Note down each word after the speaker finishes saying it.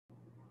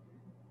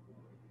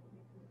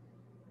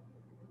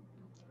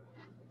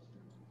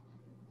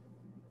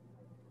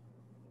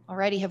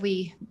Alrighty, have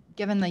we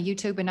given the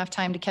YouTube enough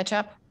time to catch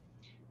up?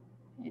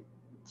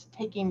 It's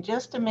taking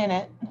just a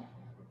minute.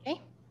 Okay.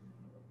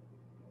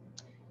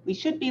 We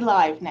should be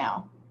live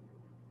now.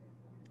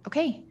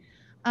 Okay.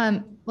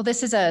 Well,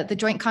 this is the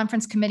Joint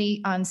Conference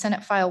Committee on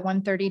Senate File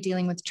 130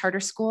 dealing with charter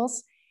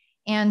schools.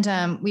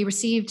 And we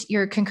received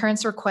your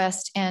concurrence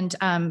request. And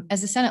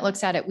as the Senate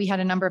looks at it, we had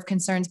a number of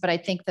concerns, but I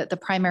think that the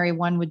primary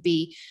one would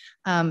be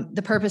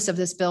the purpose of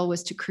this bill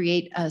was to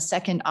create a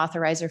second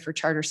authorizer for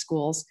charter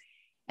schools.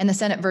 And the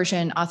Senate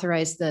version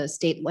authorized the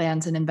State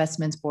Lands and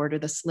Investments Board, or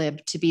the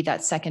SLIB, to be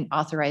that second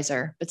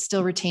authorizer, but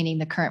still retaining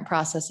the current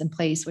process in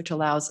place, which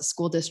allows a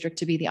school district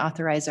to be the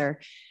authorizer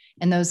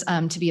and those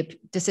to be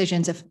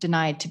decisions, if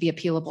denied, to be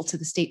appealable to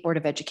the State Board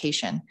of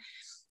Education.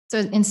 So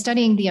in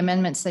studying the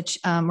amendments that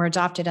were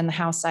adopted on the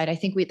House side, I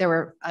think there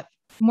were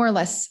more or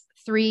less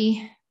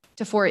 3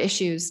 to 4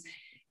 issues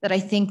that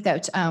I think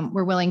that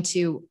we're willing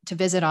to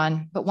visit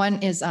on. But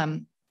one is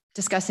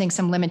discussing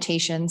some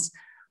limitations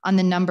on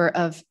the number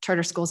of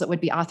charter schools that would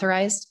be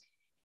authorized.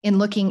 In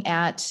looking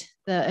at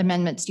the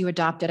amendments you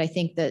adopted, I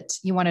think that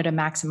you wanted a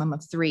maximum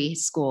of 3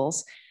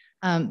 schools.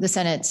 The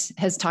Senate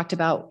has talked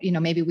about,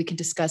 maybe we could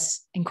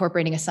discuss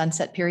incorporating a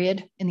sunset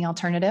period in the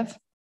alternative.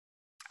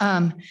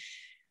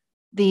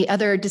 The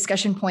other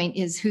discussion point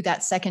is who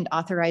that second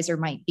authorizer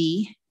might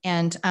be.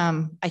 And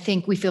I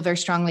think we feel very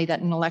strongly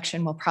that an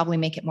election will probably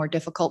make it more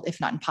difficult, if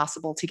not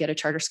impossible, to get a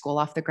charter school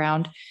off the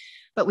ground.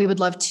 But we would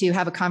love to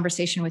have a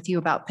conversation with you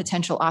about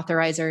potential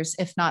authorizers,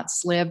 if not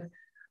SLIB.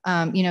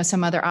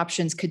 Some other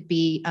options could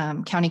be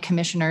county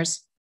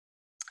commissioners.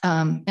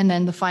 And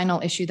then the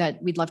final issue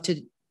that we'd love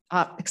to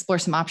explore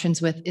some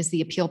options with is the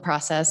appeal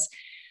process.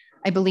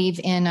 I believe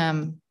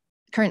in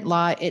current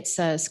law, it's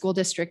a school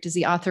district is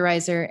the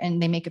authorizer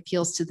and they make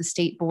appeals to the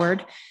state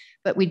board,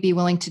 but we'd be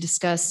willing to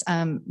discuss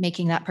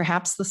making that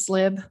perhaps the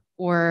SLIB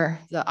or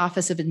the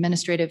Office of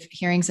Administrative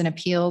Hearings and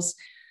Appeals,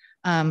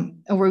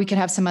 or we could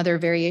have some other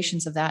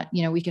variations of that.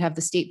 We could have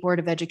the State Board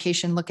of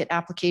Education look at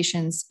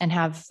applications and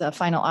have the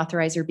final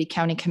authorizer be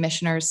county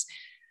commissioners.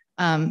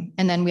 And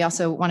then we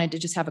also wanted to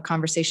just have a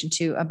conversation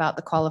too about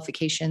the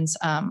qualifications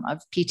of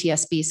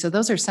PTSB. So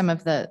those are some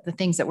of the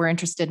things that we're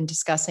interested in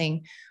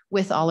discussing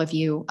with all of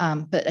you.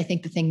 But I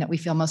think the thing that we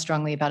feel most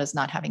strongly about is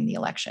not having the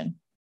election.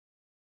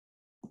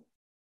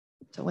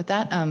 So with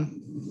that,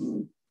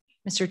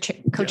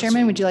 Mr.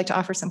 Co-Chairman, would you like to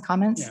offer some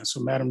comments? Yeah,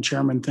 so Madam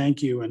Chairman,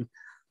 thank you. And,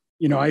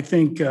 I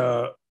think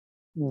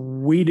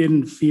we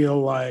didn't feel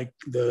like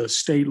the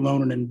State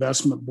Loan and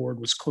Investment Board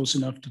was close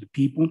enough to the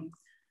people.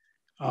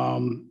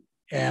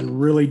 And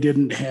really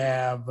didn't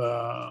have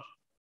the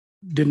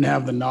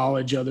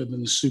knowledge other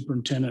than the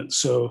superintendent.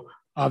 So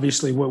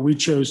obviously what we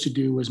chose to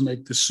do was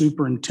make the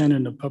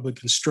superintendent of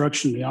public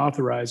instruction the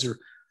authorizer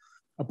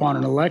upon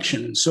an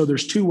election. And so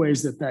there's 2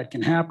 ways that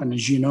can happen.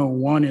 As you know,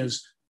 one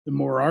is the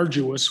more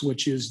arduous,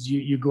 which is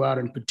you go out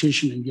and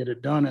petition and get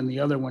it done. And the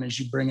other one is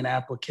you bring an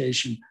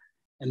application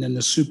and then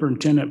the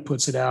superintendent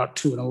puts it out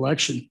to an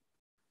election.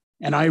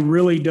 And I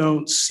really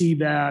don't see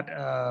that.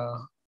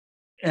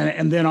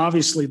 And then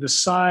obviously the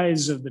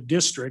size of the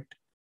district,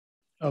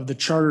 of the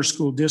charter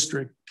school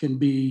district, can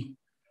be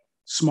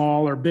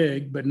small or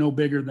big, but no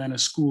bigger than a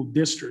school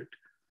district.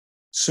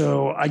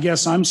 So I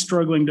guess I'm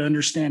struggling to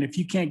understand, if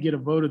you can't get a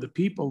vote of the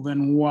people,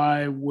 then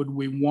why would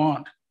we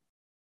want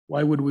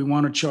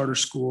a charter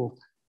school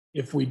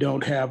if we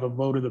don't have a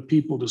vote of the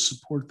people to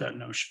support that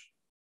notion?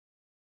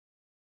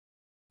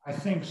 I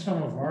think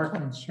some of our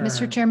concerns.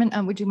 Mr.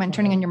 Chairman, would you mind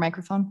turning on your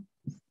microphone?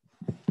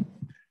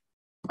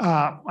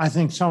 I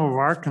think some of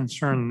our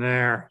concern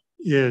there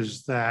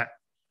is that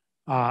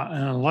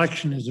an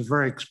election is a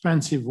very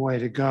expensive way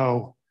to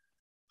go.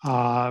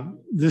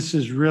 This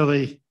is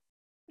really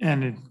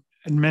an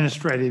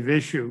administrative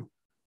issue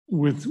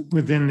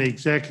within the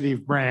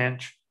executive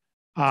branch.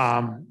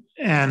 And,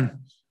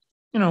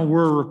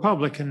 we're a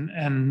Republican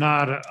and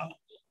not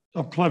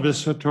a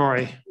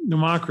plebiscitary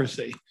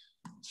democracy.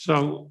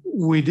 So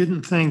we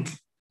didn't think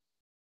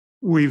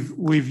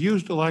we've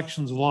used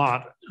elections a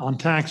lot on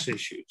tax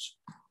issues.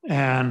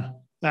 And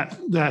that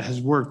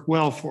has worked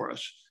well for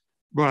us.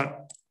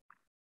 But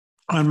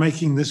on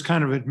making this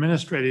kind of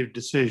administrative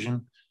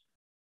decision,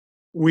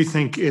 we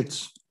think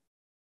it's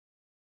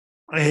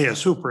a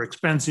super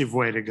expensive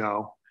way to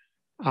go,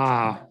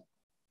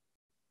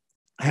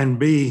 and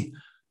B,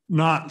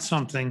 not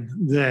something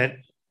that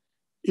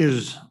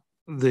is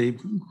the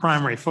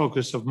primary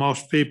focus of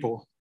most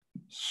people.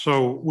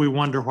 So we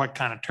wonder what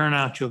kind of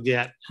turnout you'll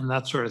get and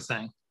that sort of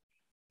thing.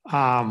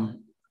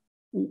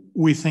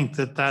 We think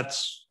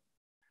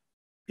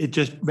it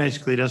just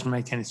basically doesn't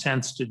make any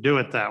sense to do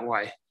it that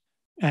way.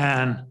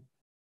 And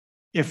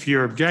if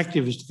your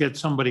objective is to get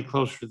somebody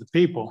closer to the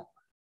people,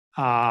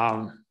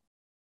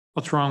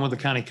 what's wrong with the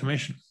county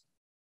commission?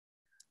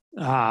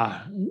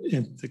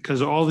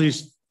 Because all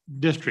these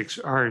districts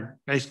are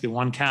basically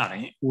one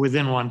county,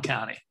 within one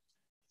county.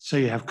 So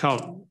you have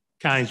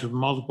counties with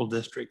multiple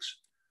districts,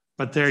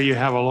 but there you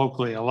have a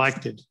locally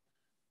elected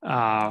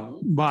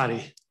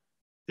body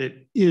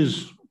that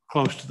is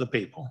close to the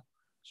people.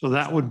 So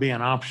that would be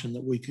an option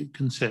that we could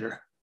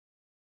consider.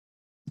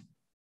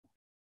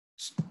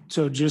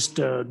 So just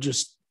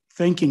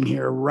thinking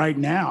here right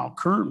now,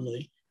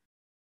 currently,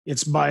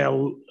 it's by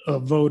a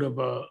vote of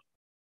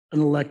an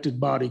elected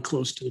body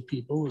close to the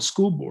people, a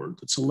school board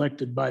that's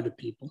elected by the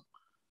people.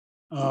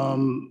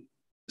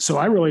 So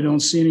I really don't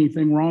see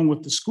anything wrong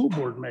with the school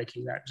board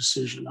making that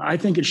decision. I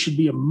think it should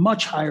be a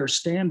much higher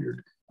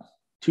standard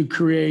to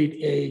create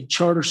a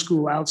charter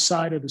school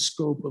outside of the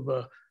scope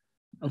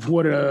of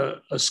what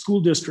a school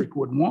district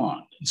would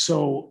want. And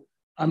so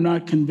I'm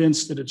not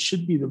convinced that it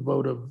should be the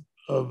vote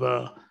of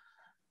a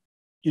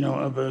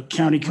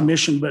county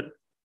commission. But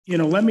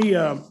let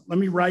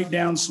me write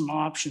down some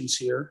options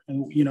here.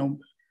 And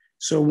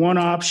so one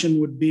option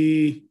would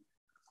be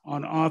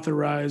on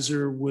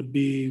authorizer would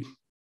be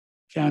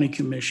county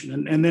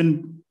commission, and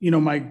then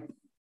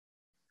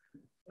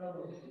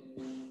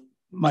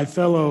my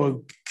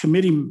fellow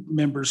committee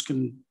members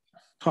can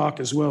talk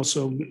as well.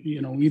 So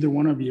either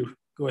one of you,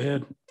 go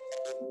ahead.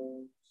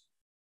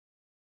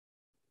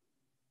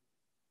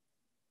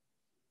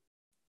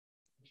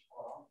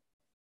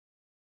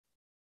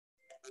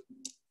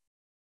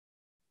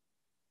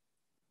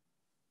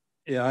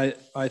 Yeah,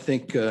 I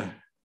think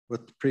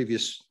what the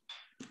previous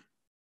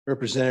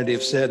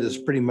representative said is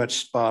pretty much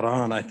spot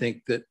on. I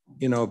think that,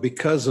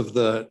 because of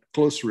the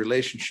close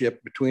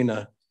relationship between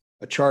a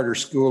charter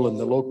school and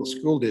the local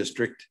school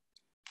district,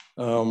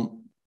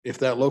 if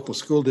that local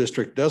school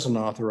district doesn't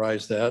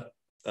authorize that,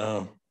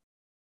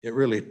 it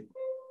really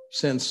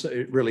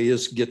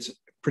gets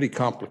pretty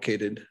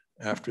complicated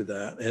after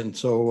that. And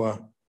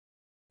so,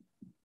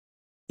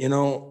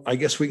 I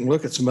guess we can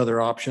look at some other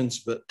options,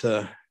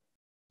 but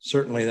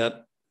certainly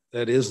that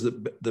is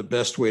the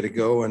best way to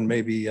go. And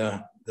maybe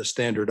the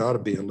standard ought to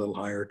be a little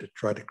higher to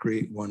try to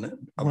create one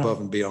above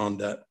and beyond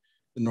that,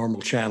 the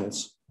normal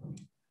channels.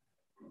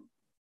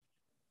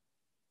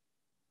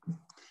 I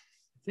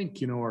think,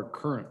 our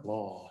current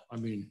law,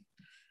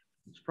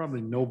 it's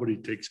probably nobody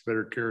takes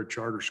better care of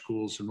charter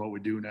schools than what we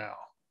do now.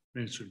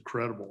 It's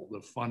incredible, the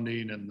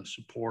funding and the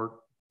support.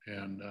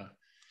 And,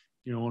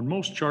 and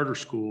most charter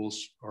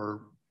schools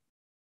are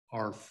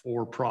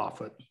for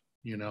profit,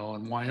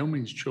 and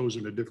Wyoming's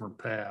chosen a different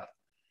path.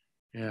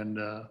 And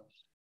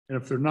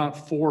if they're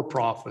not for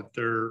profit,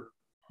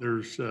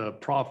 there's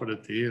profit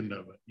at the end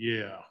of it.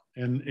 Yeah.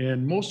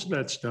 And most of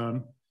that's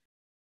done,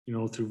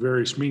 through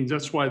various means.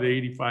 That's why the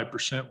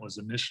 85% was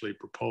initially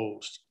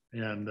proposed.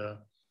 And,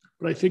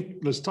 but I think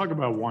let's talk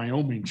about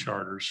Wyoming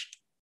charters.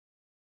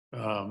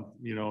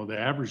 The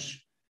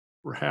average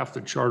for half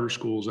the charter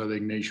schools, I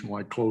think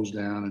nationwide, closed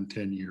down in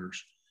 10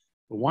 years.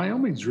 But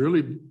Wyoming's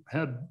really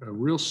had a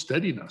real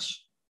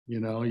steadiness.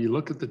 You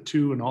look at the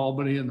two in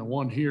Albany and the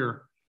one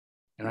here,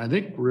 and I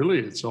think really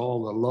it's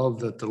all the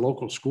love that the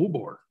local school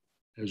board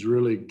has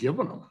really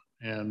given them.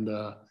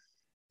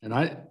 And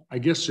I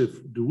guess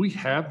do we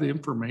have the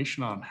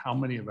information on how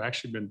many have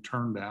actually been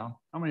turned down?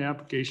 How many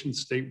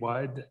applications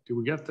statewide? Do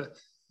we get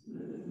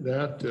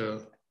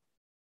that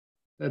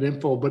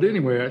info? But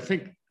anyway, I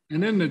think,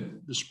 and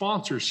then the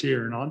sponsors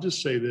here, and I'll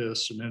just say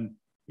this, and then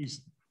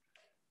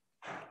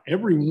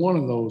every one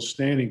of those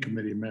standing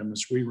committee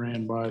amendments we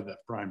ran by the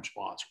prime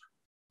sponsor.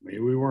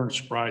 We weren't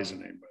surprising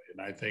anybody.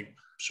 And I think,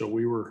 so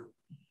we were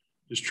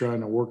just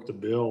trying to work the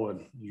bill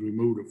and we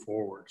moved it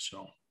forward.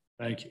 So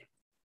thank you.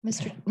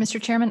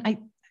 Mr.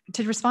 Chairman,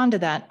 to respond to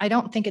that, I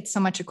don't think it's so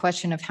much a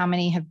question of how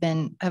many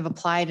have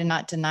applied and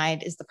not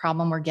denied is the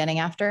problem we're getting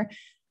after.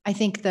 I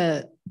think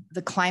the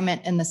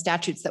climate and the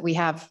statutes that we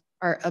have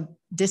are a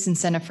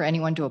disincentive for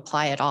anyone to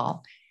apply at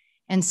all.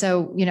 And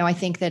so, I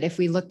think that if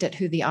we looked at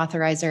who the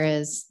authorizer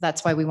is,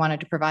 that's why we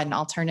wanted to provide an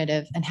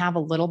alternative and have a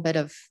little bit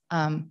of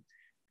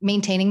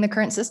maintaining the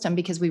current system,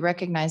 because we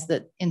recognize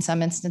that in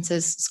some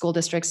instances, school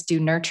districts do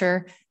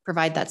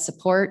provide that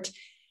support,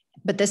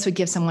 but this would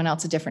give someone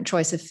else a different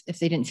choice if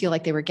they didn't feel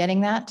like they were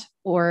getting that,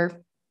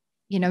 or,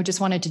 just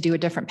wanted to do a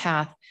different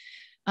path.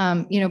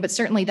 But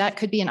certainly that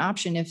could be an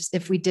option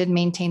if we did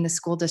maintain the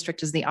school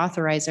district as the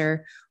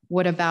authorizer.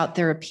 What about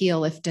their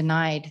appeal if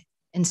denied,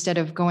 instead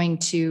of going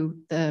to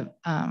the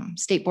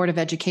State Board of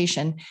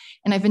Education?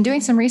 And I've been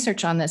doing some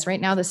research on this. Right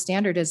now, the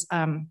standard is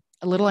a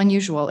little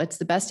unusual. It's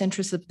the best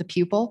interest of the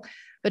pupil.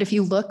 But if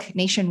you look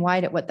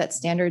nationwide at what that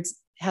standards,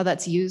 how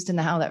that's used and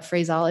how that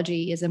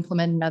phraseology is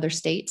implemented in other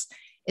states,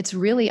 it's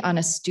really on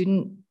a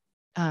student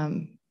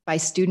by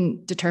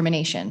student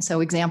determination.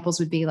 So examples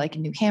would be like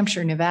in New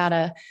Hampshire,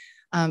 Nevada,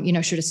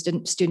 should a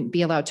student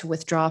be allowed to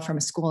withdraw from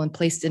a school and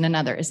placed in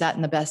another? Is that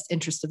in the best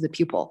interest of the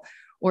pupil?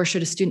 Or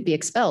should a student be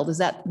expelled? Is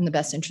that in the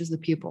best interest of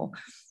the pupil?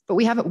 But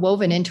we have it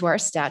woven into our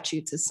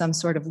statutes as some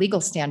sort of legal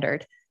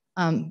standard.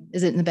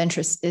 Is it in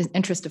the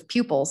interest of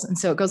pupils? And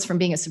so it goes from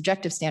being a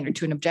subjective standard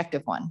to an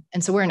objective one.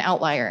 And so we're an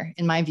outlier,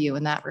 in my view,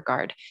 in that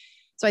regard.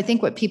 So I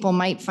think what people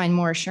might find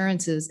more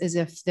assurances is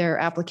if their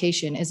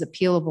application is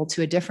appealable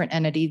to a different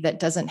entity that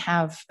doesn't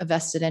have a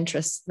vested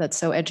interest that's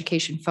so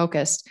education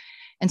focused.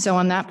 And so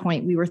on that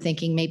point, we were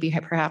thinking maybe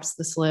perhaps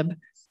the SLIB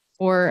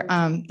or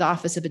the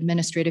Office of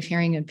Administrative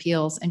Hearing and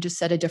Appeals, and just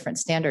set a different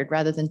standard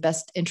rather than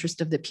best interest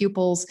of the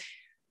pupils,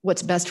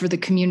 what's best for the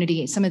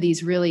community, some of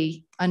these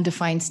really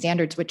undefined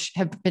standards, which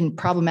have been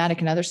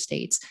problematic in other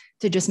states,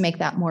 to just make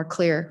that more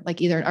clear,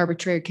 like either an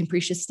arbitrary or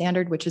capricious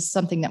standard, which is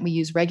something that we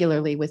use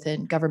regularly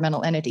within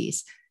governmental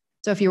entities.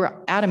 So if you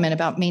were adamant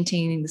about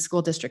maintaining the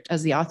school district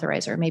as the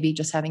authorizer, maybe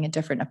just having a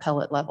different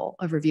appellate level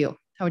of review,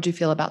 how would you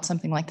feel about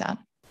something like that?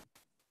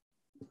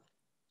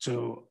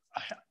 So,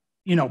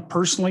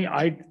 personally,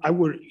 I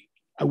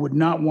would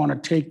not want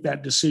to take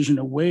that decision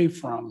away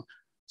from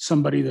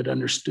somebody that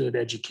understood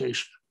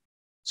education.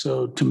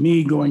 So to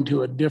me, going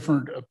to a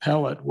different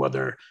appellate,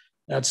 whether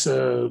that's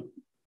that's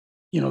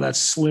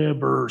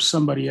SLIB or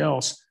somebody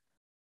else,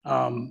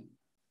 I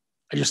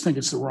just think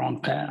it's the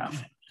wrong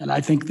path. And I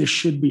think this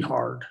should be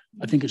hard.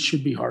 I think it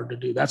should be hard to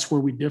do. That's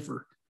where we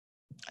differ.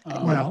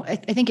 Well, I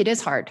think it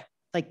is hard.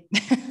 Like,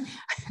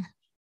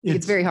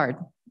 it's very hard,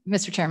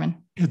 Mr.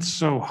 Chairman. It's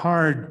so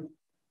hard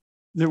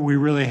that we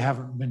really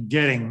haven't been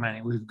getting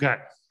many. We've got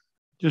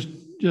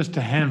just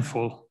a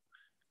handful,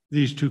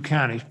 these two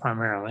counties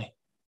primarily.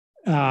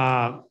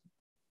 And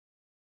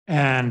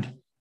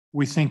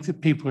we think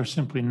that people are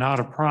simply not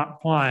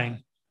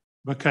applying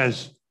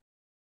because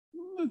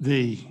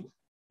the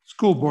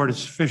school board is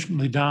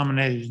sufficiently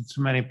dominated in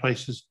so many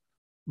places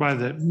by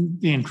the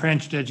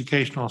entrenched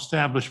educational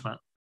establishment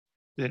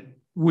that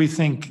we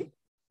think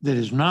that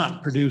is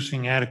not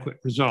producing adequate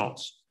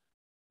results.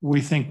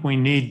 We think we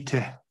need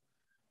to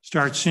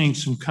start seeing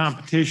some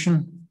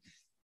competition,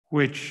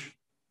 which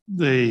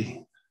the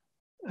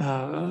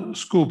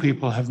school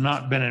people have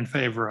not been in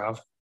favor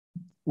of.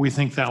 We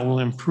think that will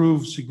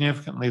improve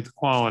significantly the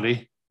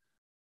quality.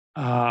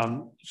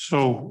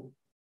 So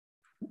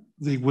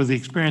with the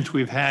experience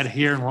we've had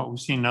here and what we've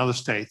seen in other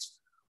states,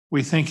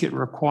 we think it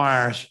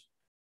requires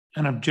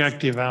an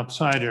objective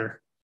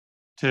outsider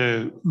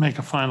to make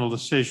a final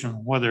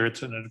decision, whether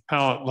it's at an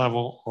appellate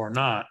level or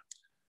not.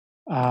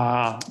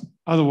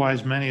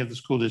 Otherwise, many of the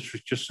school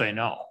districts just say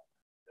no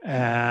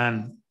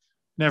and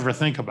never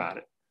think about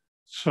it.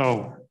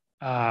 So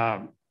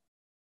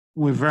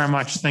we very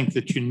much think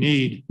that you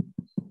need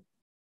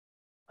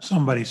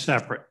somebody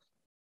separate.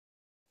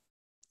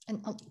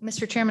 And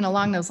Mr. Chairman,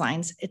 along those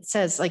lines, it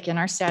says, like in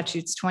our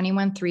statutes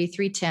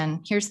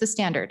 21.3.310, here's the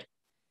standard.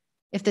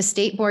 If the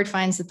state board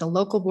finds that the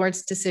local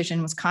board's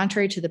decision was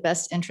contrary to the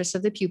best interest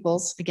of the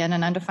pupils, again,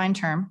 an undefined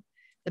term,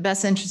 the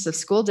best interest of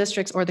school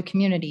districts or the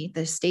community,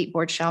 the state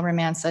board shall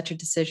remand such a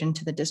decision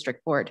to the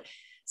district board.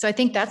 So I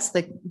think that's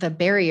the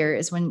barrier,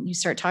 is when you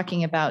start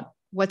talking about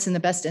what's in the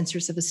best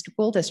interest of the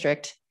school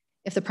district.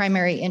 If the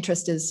primary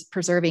interest is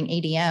preserving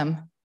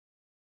ADM,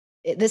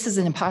 this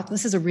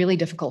is a really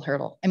difficult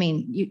hurdle. I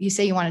mean, you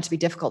say you want it to be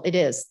difficult, it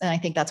is. And I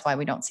think that's why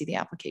we don't see the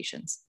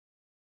applications.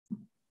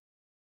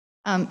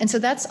 And so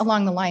that's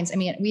along the lines. I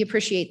mean, we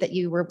appreciate that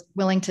you were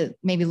willing to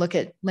maybe look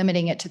at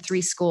limiting it to 3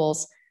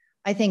 schools.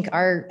 I think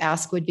our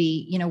ask would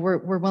be,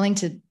 we're willing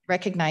to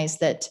recognize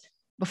that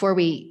before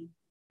we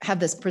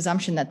have this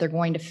presumption that they're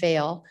going to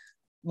fail,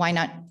 why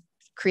not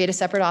create a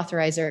separate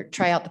authorizer,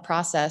 try out the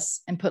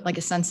process, and put like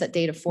a sunset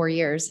date of 4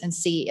 years and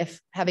see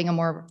if having a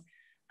more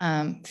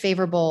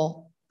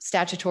favorable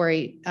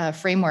statutory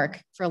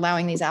framework for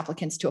allowing these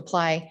applicants to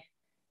apply,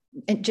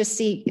 and just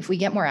see if we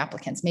get more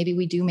applicants. Maybe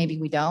we do, maybe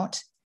we don't.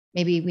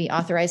 Maybe we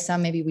authorize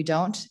some, maybe we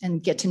don't,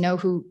 and get to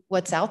know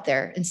what's out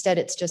there. Instead,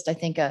 it's just, I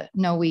think,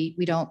 no, we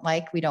don't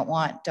like, we don't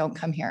want, don't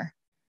come here.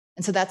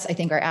 And so that's, I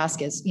think, our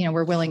ask is,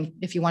 we're willing,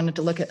 if you wanted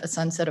to look at a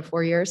sunset of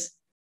 4 years,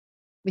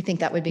 we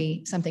think that would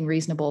be something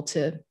reasonable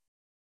to,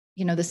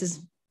 this is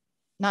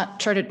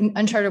not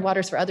uncharted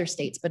waters for other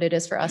states, but it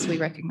is for us. We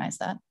recognize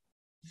that.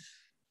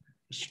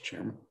 Mr.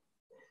 Chairman,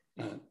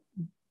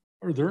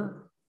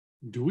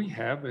 do we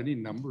have any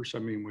numbers? I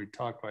mean, we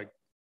talk like,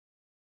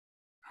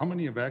 how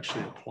many have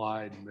actually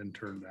applied and been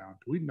turned down?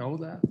 Do we know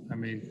that? I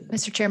mean,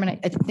 Mr. Chairman,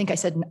 I think I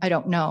said, I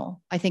don't know.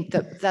 I think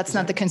that's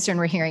not the concern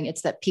we're hearing.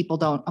 It's that people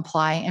don't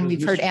apply. And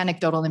we've heard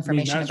anecdotal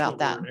information about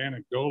that. We're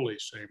anecdotally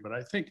saying, but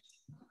I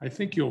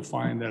think you'll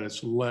find that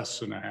it's less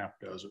than a half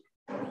dozen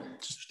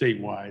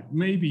statewide,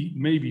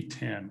 maybe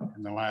 10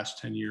 in the last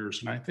 10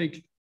 years. And I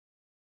think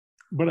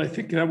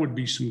that would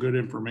be some good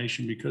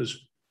information, because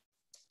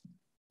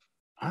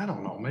I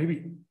don't know,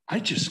 maybe I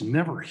just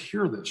never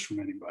hear this from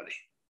anybody.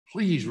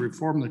 Please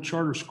reform the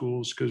charter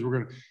schools, because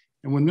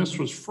and when this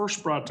was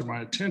first brought to my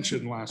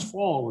attention last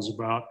fall, was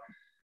about,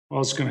 well,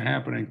 it's going to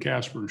happen in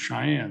Casper and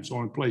Cheyenne. It's the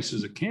only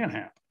places it can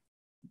happen.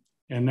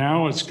 And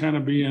now it's kind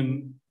of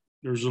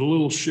there's a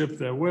little shift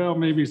that, well,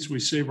 maybe we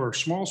save our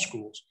small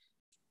schools.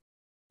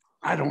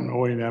 I don't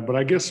know any of that, but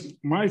I guess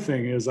my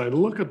thing is, I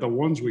look at the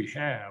ones we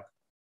have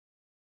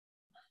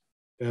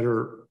that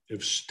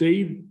have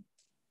stayed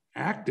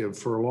active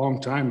for a long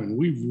time, and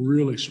we've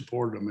really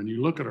supported them. And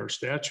you look at our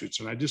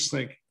statutes, and I just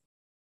think,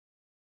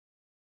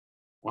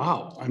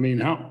 wow, I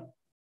mean,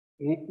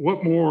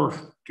 what more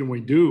can we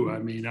do? I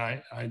mean,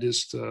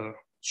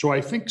 so I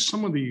think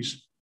some of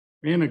these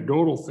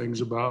anecdotal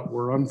things about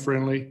we're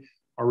unfriendly,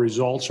 our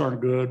results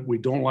aren't good, we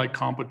don't like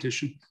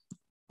competition,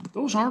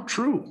 those aren't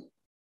true.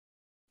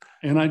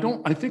 And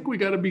I think we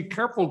got to be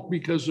careful,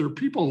 because there are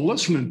people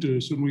listening to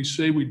us and we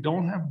say we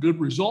don't have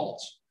good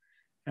results.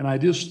 And I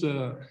just,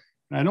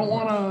 I don't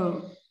want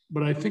to,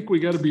 but I think we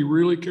got to be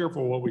really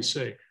careful what we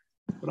say.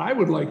 But I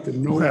would like to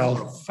know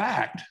for a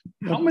fact,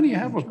 how many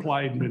have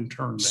applied and been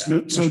turned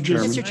down? So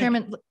just, Mr.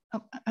 Chairman,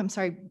 I'm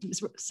sorry,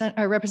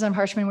 Representative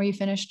Harshman, were you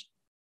finished?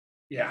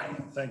 Yeah,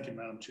 thank you,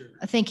 Madam Chair.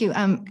 Thank you.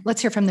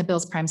 Let's hear from the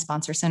bill's prime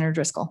sponsor, Senator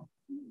Driscoll.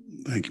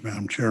 Thank you,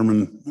 Madam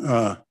Chairman.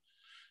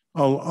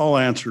 I'll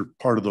answer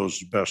part of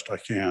those as best I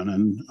can.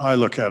 And I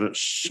look at it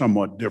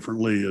somewhat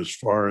differently as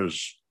far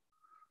as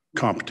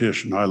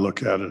competition. I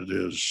look at it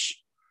as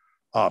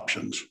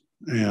options.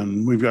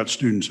 And we've got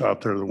students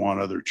out there that want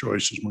other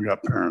choices. And we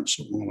got parents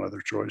that want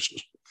other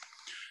choices.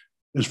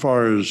 As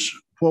far as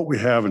what we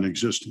have in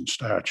existing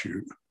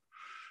statute,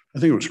 I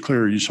think it was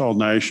clear. You saw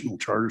national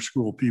charter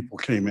school people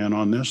came in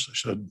on this. They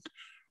said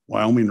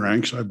Wyoming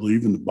ranks, I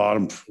believe, in the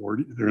bottom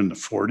 40. They're in the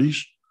 40s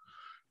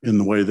in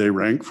the way they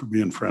rank for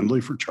being friendly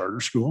for charter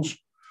schools.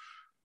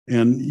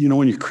 And, you know,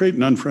 when you create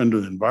an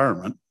unfriendly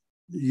environment,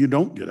 you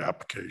don't get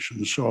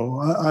applications. So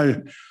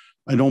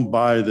I don't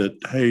buy that,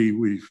 hey,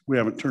 we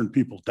haven't turned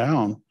people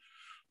down.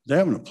 They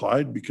haven't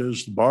applied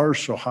because the bar is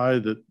so high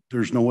that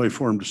there's no way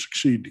for them to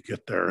succeed to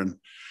get there. And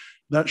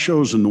that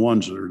shows in the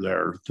ones that are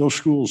there. Those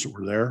schools that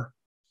were there,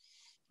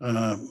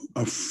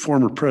 a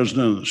former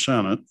president of the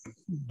Senate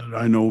that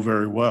I know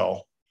very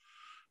well,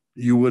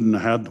 you wouldn't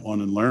have had the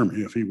one in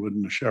Laramie if he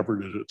wouldn't have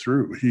shepherded it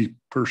through. He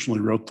personally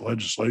wrote the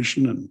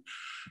legislation and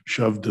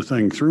shoved the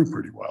thing through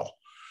pretty well.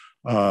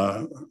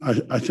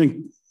 I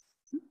think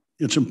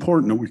it's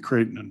important that we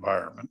create an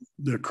environment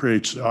that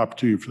creates the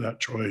opportunity for that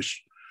choice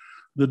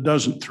that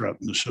doesn't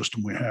threaten the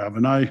system we have.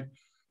 And I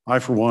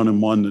for one, am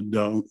one that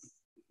don't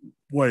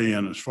weigh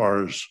in as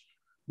far as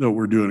that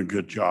we're doing a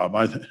good job.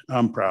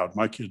 I'm proud.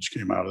 My kids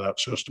came out of that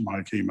system.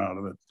 I came out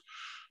of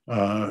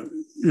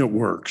it. It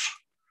works.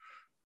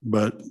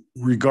 But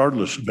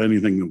regardless of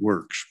anything that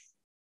works,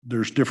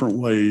 there's different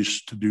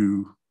ways to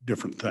do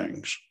different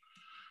things.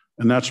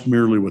 And that's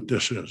merely what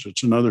this is.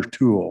 It's another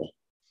tool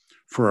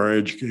for our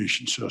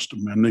education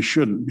system, and they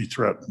shouldn't be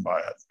threatened by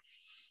it.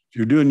 If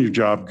you're doing your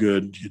job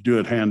good, you do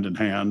it hand in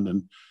hand.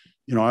 And,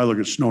 you know, I look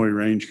at Snowy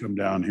Range come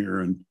down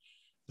here and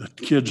the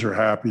kids are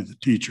happy, the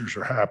teachers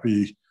are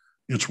happy,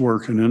 it's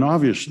working. And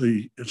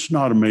obviously it's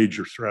not a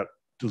major threat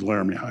to the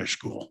Laramie High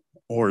School,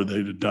 or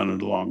they'd have done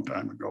it a long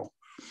time ago.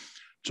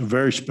 It's a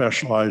very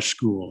specialized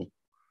school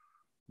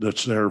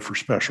that's there for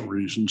special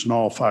reasons. And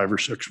all 5 or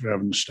 6 we have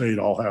in the state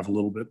all have a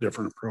little bit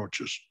different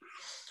approaches.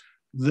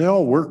 They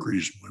all work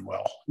reasonably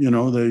well. You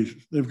know,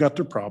 they've got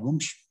their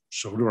problems.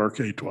 So do our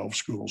K-12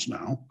 schools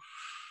now.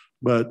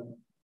 But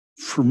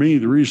for me,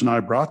 the reason I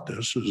brought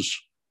this is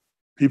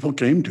people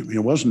came to me.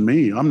 It wasn't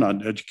me. I'm not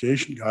an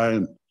education guy.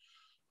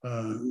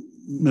 And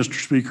Mr.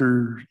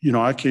 Speaker, you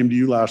know, I came to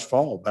you last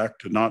fall, back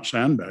to not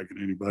sandbagging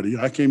anybody.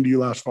 I came to you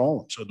last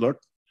fall and said, look,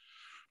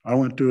 I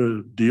went to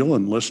a deal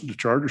and listened to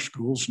charter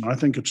schools, and I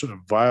think it's a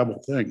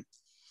viable thing.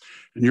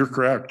 And you're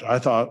correct. I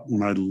thought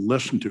when I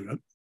listened to it,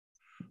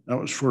 that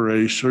was for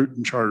a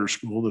certain charter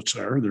school that's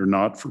there. They're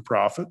not for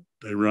profit.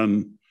 They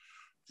run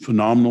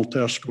phenomenal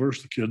test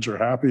scores. The kids are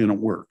happy and it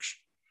works.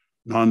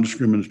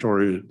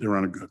 Non-discriminatory, they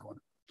run a good one.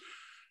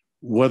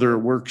 Whether it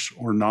works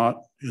or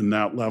not in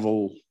that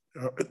level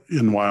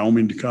in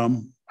Wyoming to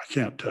come, I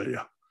can't tell you.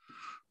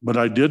 But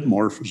I did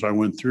morph as I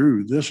went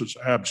through. This is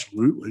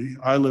absolutely,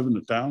 I live in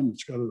a town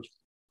that's got a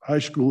high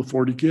school of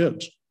 40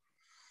 kids.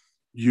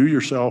 You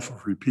yourself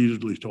have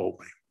repeatedly told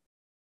me,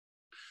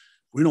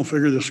 we don't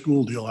figure this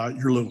school deal out,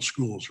 your little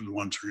schools are the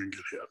ones who are going to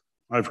get hit.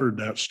 I've heard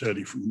that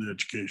steady from the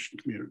education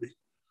community.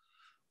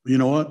 But you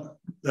know what?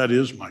 That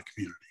is my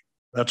community.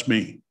 That's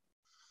me.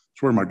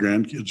 It's where my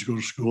grandkids go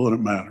to school, and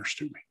it matters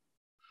to me.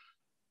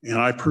 And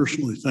I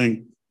personally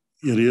think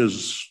it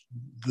is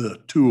the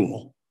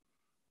tool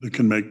that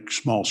can make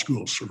small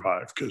schools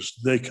survive, because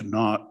they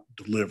cannot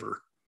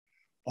deliver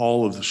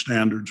all of the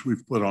standards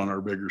we've put on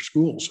our bigger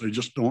schools. They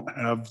just don't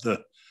have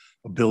the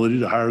ability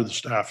to hire the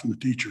staff and the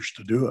teachers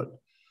to do it.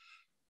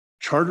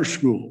 Charter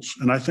schools,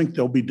 and I think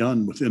they'll be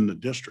done within the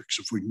districts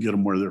if we can get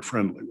them where they're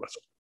friendly with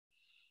it.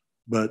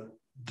 But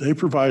they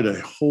provide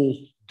a whole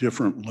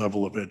different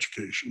level of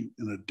education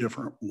in a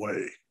different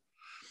way.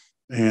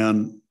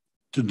 And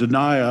to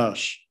deny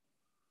us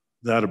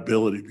that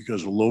ability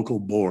because a local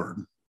board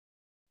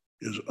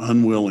is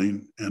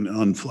unwilling and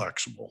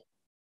unflexible,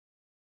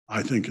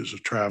 I think is a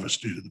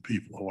travesty to the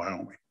people of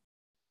Wyoming.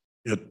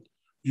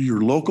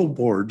 Your local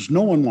boards,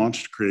 no one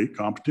wants to create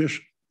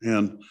competition.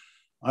 And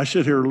I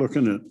sit here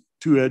looking at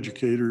 2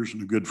 educators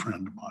and a good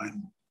friend of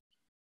mine.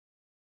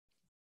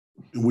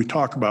 And we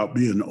talk about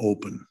being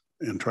open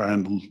and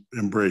trying to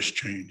embrace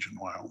change in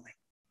Wyoming.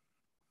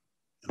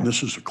 And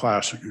this is a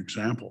classic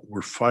example.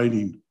 We're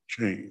fighting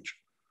change.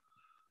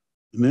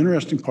 And the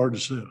interesting part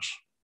is this.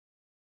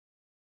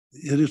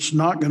 It's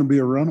not going to be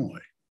a runaway.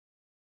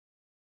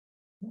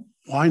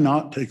 Why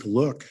not take a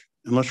look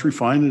and let's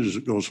refine it as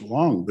it goes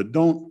along, but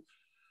don't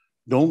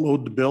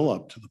load the bill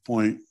up to the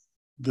point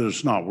that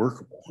it's not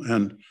workable.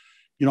 And,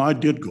 you know, I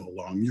did go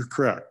along. You're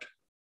correct.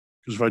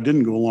 Because if I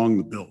didn't go along,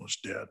 the bill was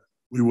dead.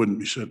 We wouldn't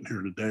be sitting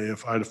here today.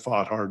 If I'd have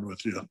fought hard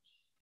with you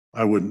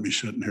I wouldn't be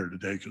sitting here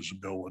today because the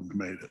bill wouldn't have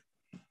made it.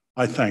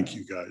 I thank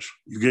you guys.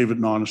 You gave it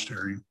an honest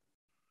hearing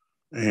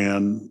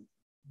and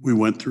we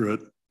went through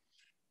it.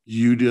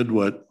 You did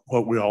what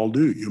we all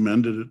do. You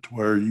amended it to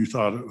where you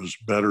thought it was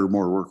better,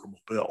 more workable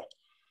bill.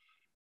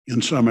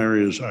 In some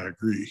areas, I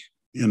agree.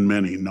 In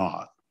many,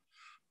 not.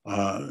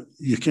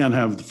 You can't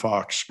have the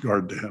fox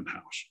guard the hen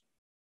house.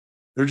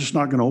 They're just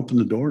not going to open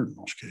the door in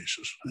most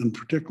cases. And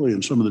particularly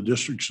in some of the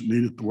districts that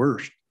need it the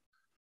worst,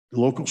 the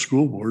local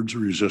school boards are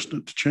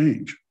resistant to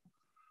change.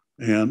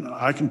 And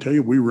I can tell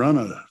you, we run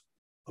a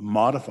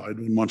modified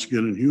one once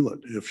again in Hewlett.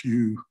 If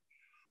you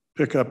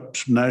pick up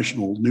some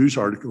national news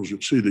articles,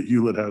 you'll see that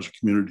Hewlett has a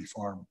community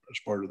farm as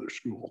part of their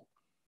school.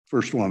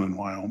 First one in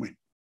Wyoming.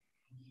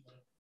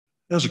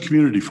 As a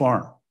community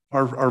farm.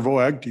 Our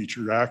VOAG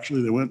teacher,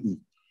 actually, they went and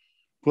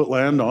put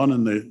land on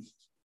and they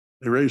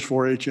raised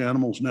 4-H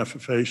animals and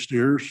FFA,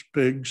 steers,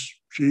 pigs,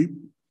 sheep,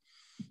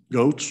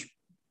 goats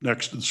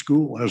next to the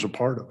school as a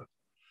part of it.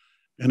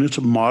 And it's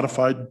a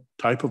modified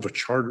type of a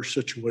charter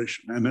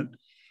situation. And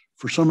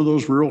for some of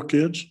those rural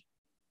kids,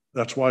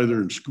 that's why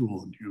they're in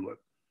school in Hewlett.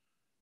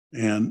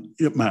 And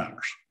it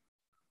matters.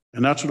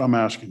 And that's what I'm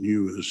asking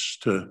you is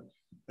to,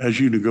 as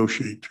you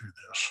negotiate through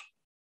this,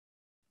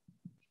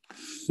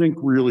 think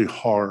really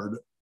hard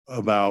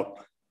about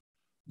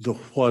the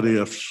what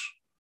ifs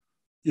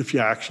if you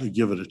actually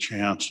give it a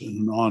chance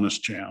and an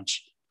honest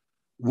chance.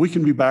 We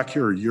can be back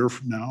here a year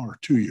from now or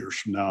 2 years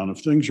from now. And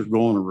if things are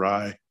going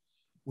awry,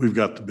 we've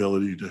got the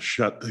ability to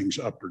shut things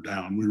up or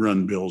down. We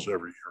run bills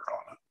every year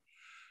on it.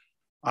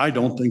 I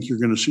don't think you're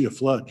going to see a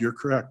flood. You're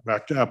correct.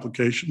 Back to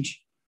applications.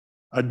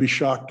 I'd be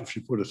shocked if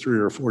you put a 3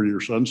 or 4 year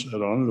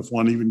sunset on it if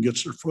one even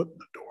gets their foot in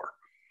the door.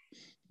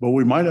 But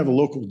we might have a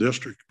local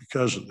district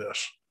because of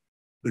this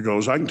that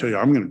goes, I can tell you,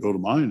 I'm going to go to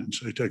mine and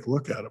say, take a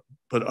look at it.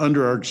 But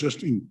under our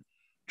existing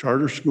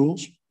charter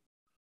schools,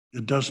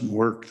 it doesn't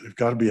work. They've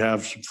got to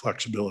have some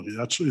flexibility.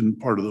 That's in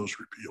part of those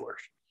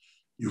repealers.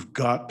 You've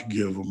got to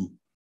give them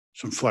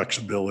some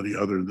flexibility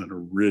other than a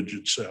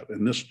rigid set.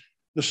 And this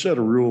set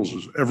of rules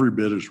is every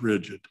bit as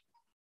rigid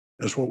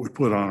as what we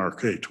put on our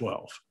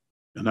K-12.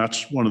 And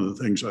that's one of the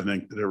things I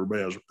think that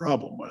everybody has a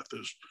problem with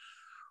is,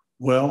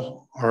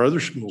 well, our other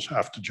schools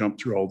have to jump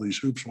through all these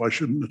hoops. Why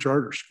shouldn't the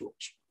charter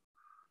schools?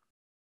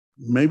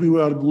 Maybe we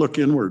ought to look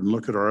inward and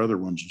look at our other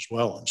ones as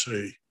well and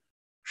say,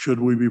 should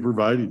we be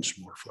providing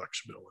some more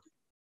flexibility?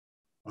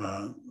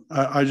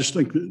 I just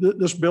think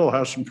this bill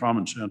has some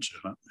common sense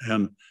in it.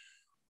 And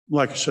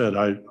like I said,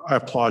 I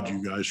applaud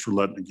you guys for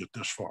letting it get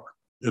this far.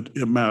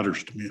 It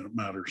matters to me and it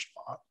matters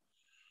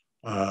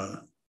a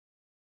lot.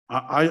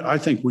 I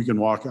think we can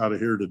walk out of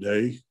here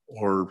today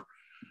or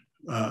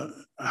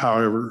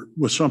however,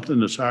 with something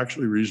that's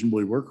actually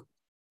reasonably work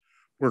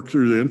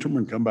through the interim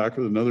and come back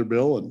with another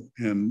bill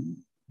and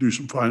do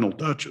some final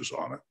touches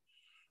on it.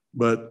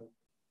 But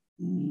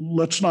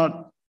let's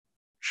not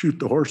shoot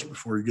the horse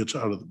before he gets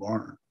out of the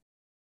barn.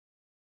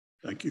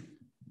 Thank you.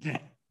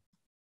 Okay.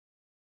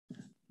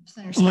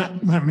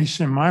 Let me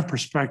say my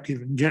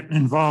perspective and get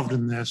involved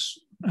in this.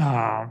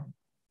 Of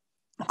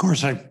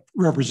course, I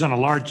represent a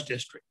large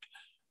district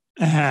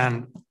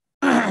and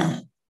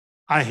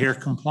I hear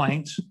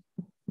complaints,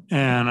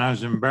 and I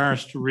was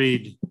embarrassed to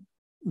read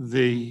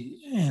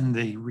in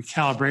the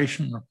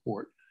recalibration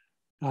report,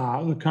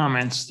 the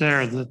comments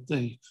there that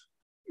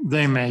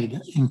they made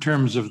in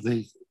terms of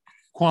the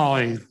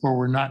quality where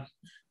we're not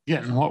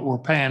getting what we're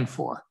paying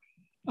for.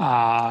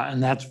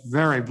 And that's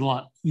very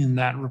blunt in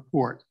that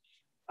report.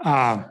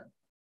 What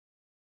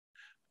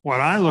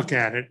I look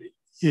at it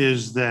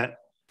is that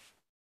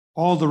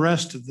all the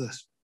rest of the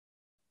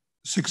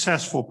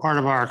successful part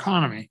of our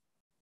economy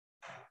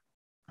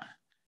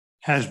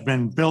has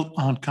been built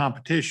on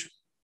competition,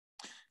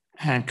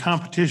 and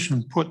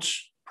competition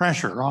puts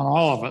pressure on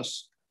all of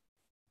us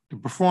to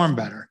perform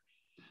better.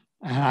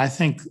 And I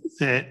think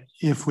that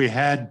if we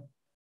had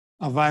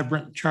a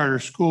vibrant charter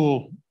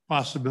school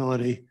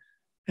possibility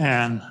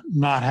and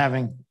not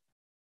having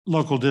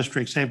local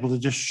districts able to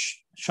just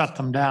shut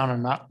them down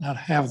and not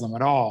have them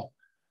at all,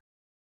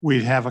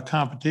 we'd have a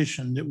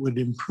competition that would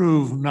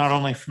improve not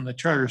only from the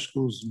charter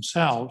schools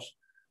themselves,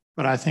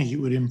 but I think it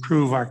would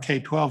improve our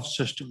K-12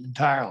 system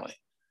entirely,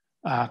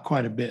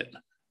 quite a bit.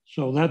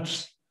 So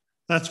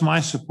that's my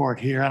support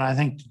here. And I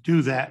think to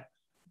do that,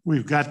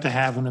 we've got to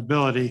have an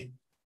ability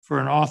for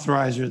an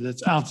authorizer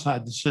that's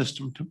outside the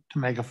system to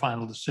make a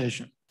final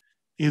decision,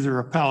 either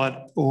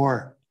appellate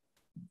or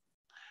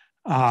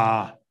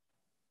as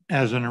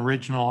an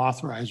original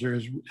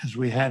authorizer as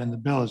we had in the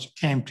bill as it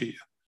came to you.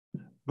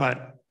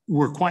 But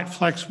we're quite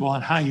flexible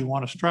on how you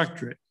want to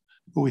structure it,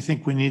 but we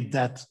think we need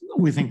that.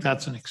 We think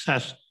that's an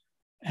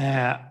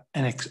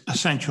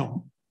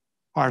essential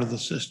part of the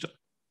system.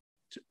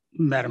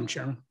 Madam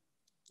Chairman.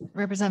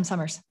 Representative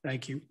Summers.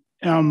 Thank you.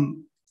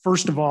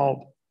 First of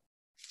all,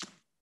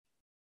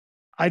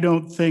 I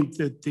don't think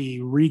that the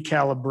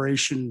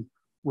recalibration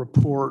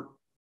report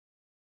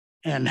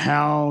and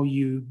how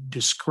you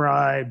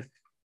describe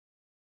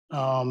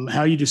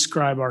how you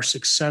describe our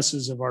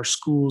successes of our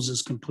schools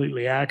is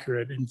completely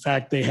accurate. In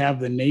fact, they have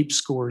the NAEP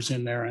scores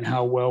in there and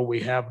how well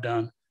we have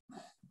done.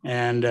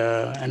 And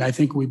I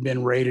think we've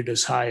been rated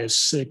as high as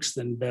 6th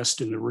and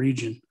best in the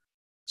region.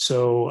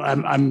 So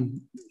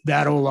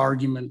that old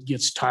argument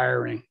gets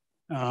tiring.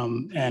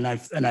 And I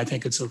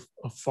think it's a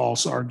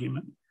false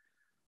argument.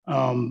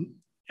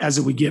 As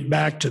we get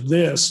back to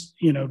this,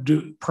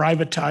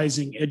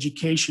 privatizing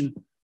education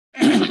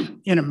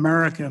in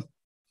America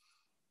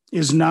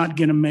is not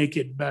going to make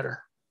it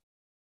better.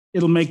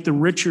 It'll make the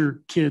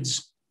richer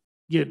kids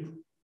get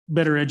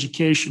better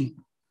education,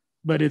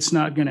 but it's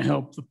not going to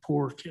help the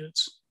poor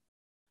kids.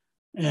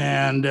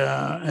 And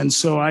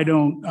so I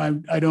don't,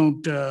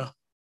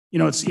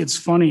 it's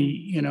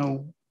funny,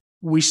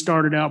 we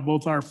started out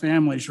both our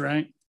families,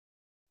 right?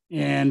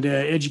 And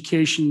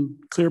education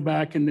clear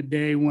back in the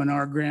day when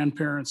our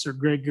grandparents or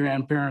great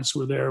grandparents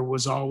were there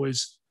was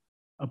always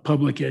a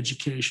public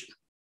education.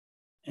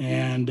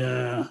 And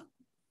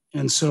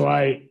so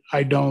I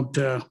don't,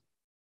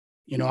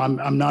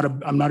 I'm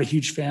not a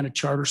huge fan of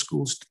charter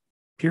schools,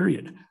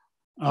 period.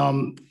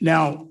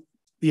 Now,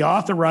 the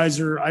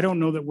authorizer, I don't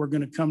know that we're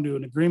going to come to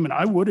an agreement.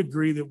 I would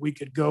agree that we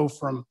could go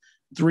from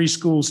 3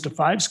 schools to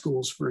 5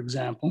 schools, for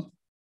example.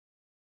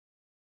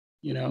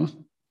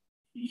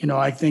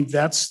 I think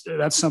that's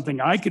something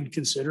I could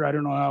consider. I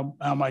don't know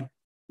how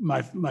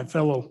my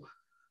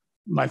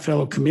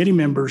fellow committee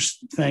members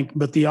think,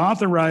 but the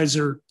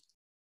authorizer,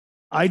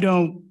 I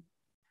don't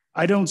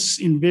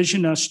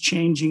envision us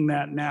changing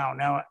that now.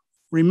 Now,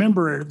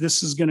 remember,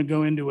 this is going to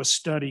go into a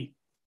study.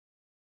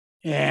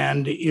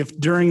 And if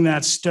during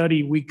that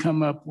study we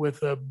come up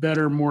with a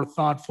better, more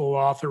thoughtful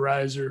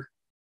authorizer,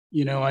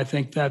 I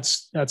think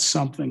that's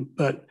something.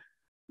 But,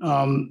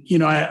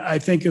 I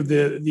think of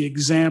the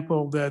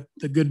example that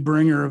the good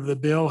bringer of the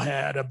bill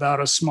had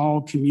about a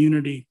small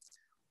community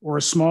or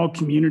a small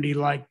community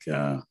like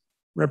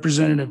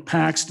Representative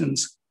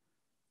Paxton's.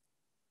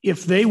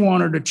 If they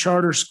wanted a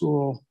charter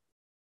school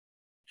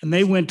and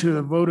they went to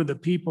the vote of the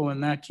people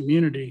in that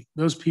community,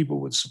 those people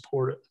would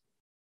support it.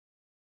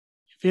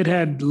 If it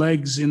had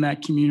legs in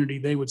that community,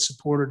 they would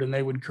support it and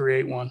they would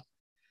create one.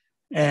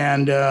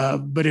 And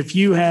but if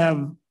you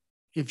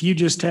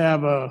just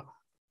have a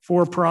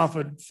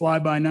for-profit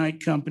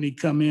fly-by-night company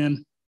come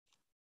in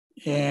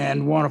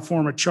and want to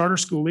form a charter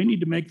school, they need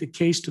to make the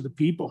case to the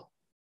people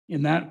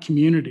in that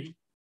community.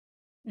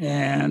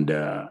 And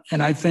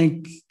I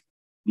think,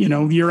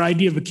 your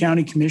idea of a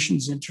county commission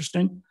is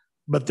interesting,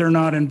 but they're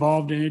not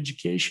involved in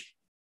education.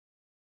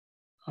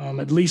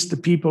 At least the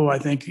people, I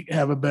think,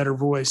 have a better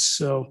voice.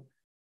 So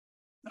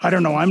I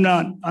don't know. I'm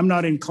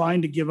not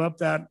inclined to give up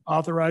that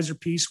authorizer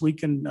piece. We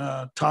can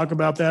talk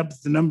about that.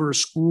 But the number of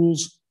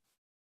schools,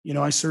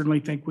 I certainly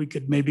think we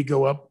could maybe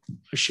go up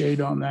a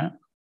shade on that.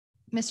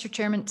 Mr.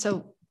 Chairman,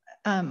 so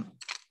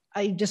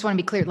I just want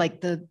to be clear,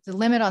 like the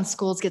limit on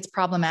schools gets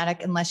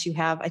problematic unless you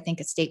have, I think,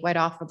 a statewide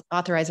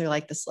authorizer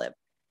like the SLIB.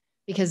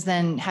 Because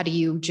then how do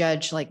you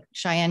judge, like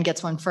Cheyenne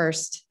gets one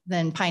first,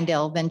 then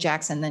Pinedale, then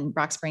Jackson, then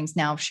Rock Springs,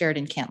 now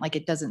Sheridan can't. Like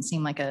it doesn't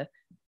seem like a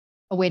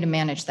way to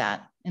manage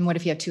that. And what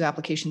if you have 2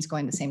 applications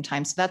going at the same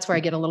time? So that's where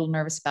I get a little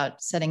nervous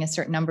about setting a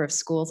certain number of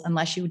schools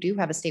unless you do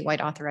have a statewide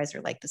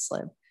authorizer like the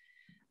SLIB.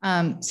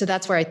 So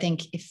that's where I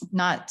think if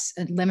not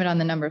a limit on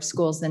the number of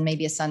schools, then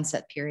maybe a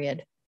sunset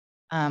period.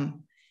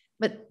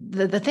 But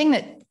the thing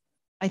that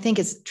I think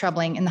is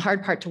troubling and the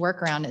hard part to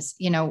work around is,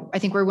 I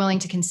think we're willing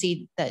to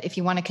concede that if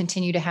you want to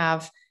continue to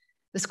have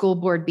the school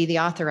board be the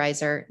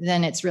authorizer,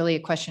 then it's really a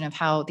question of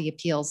how the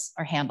appeals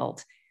are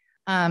handled.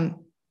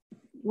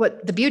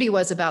 What the beauty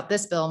was about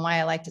this bill and why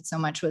I liked it so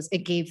much was it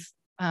gave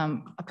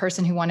a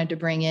person who wanted to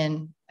bring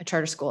in a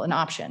charter school an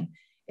option.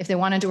 If they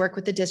wanted to work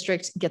with the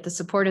district, get the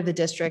support of the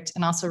district,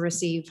 and also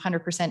receive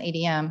 100%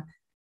 ADM,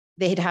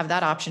 they'd have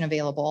that option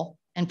available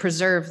and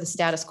preserve the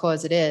status quo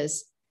as it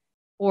is,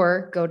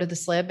 or go to the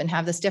SLIB and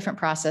have this different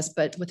process,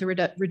 but with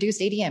a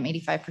reduced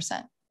ADM,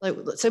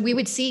 85%. So we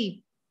would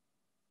see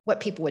what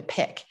people would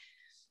pick.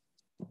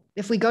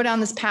 If we go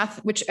down this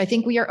path, which I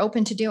think we are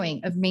open to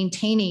doing, of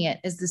maintaining it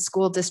as the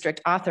school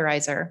district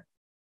authorizer,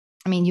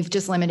 I mean, you've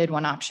just limited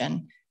one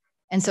option.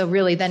 And so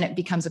really then it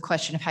becomes a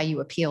question of how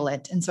you appeal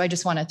it. And so I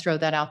just want to throw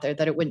that out there,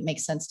 that it wouldn't make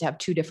sense to have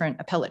 2 different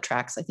appellate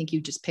tracks. I think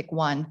you just pick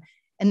one,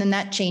 and then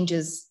that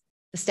changes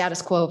the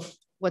status quo of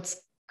what's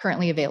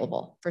currently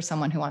available for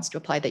someone who wants to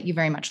apply that you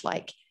very much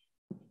like.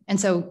 And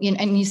so,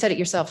 and you said it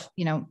yourself,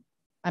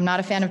 I'm not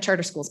a fan of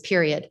charter schools,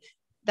 period.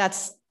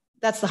 That's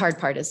the hard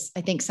part, is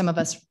I think some of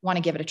us want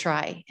to give it a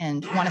try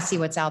and want to see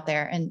what's out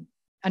there and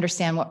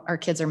understand what our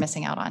kids are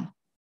missing out on.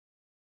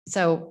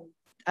 So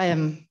I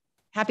am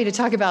happy to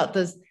talk about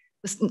this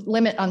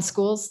limit on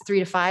schools, 3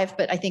 to 5,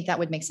 but I think that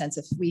would make sense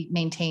if we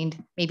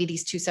maintained maybe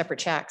these 2 separate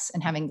tracks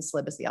and having the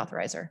SLIB as the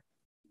authorizer.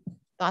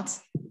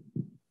 Thoughts?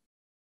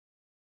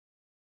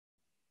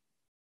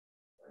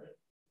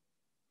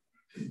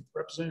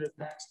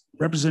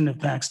 Representative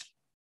Paxton.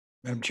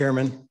 Madam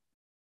Chairman,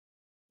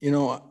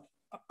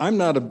 I'm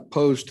not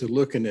opposed to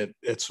looking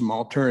at some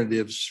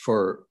alternatives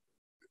for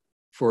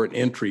an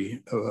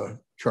entry of a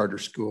charter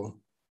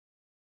school.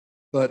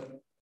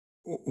 But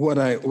what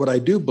I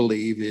do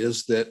believe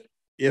is that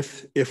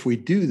if we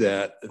do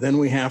that, then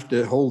we have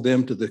to hold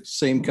them to the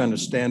same kind of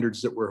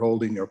standards that we're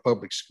holding our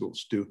public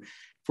schools to.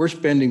 If we're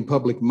spending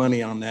public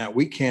money on that,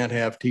 we can't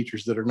have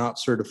teachers that are not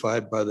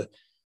certified by the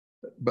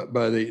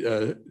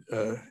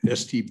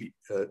STB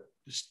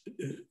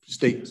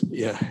state,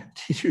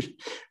 teachers.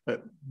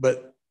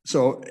 But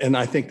so, and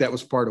I think that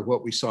was part of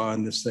what we saw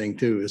in this thing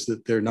too, is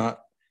that they're not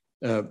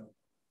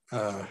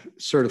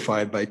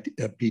certified by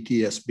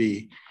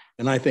PTSB.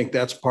 And I think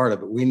that's part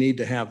of it. We need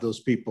to have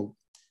those people.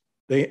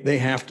 They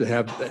have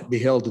to be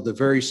held to the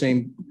very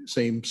same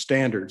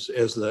standards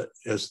as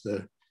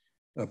the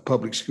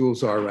public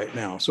schools are right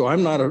now. So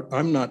I'm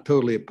not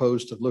totally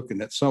opposed to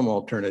looking at some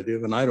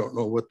alternative, and I don't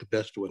know what the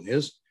best one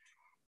is.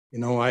 You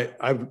know,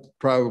 I'm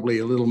probably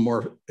a little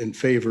more in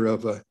favor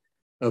of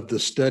the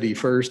study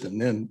first,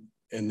 and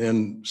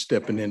then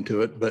stepping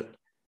into it. But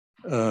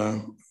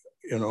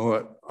you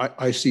know,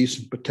 I see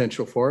some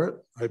potential for it.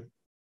 I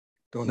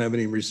don't have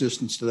any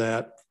resistance to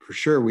that. For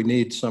sure, we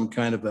need some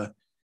kind of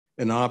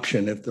an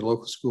option. If the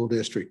local school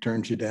district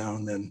turns you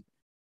down, then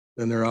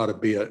there ought to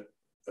be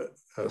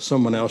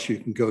someone else you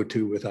can go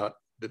to without,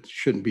 that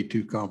shouldn't be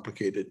too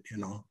complicated, you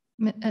know.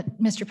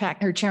 Mr.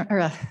 Pack or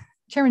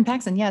Chairman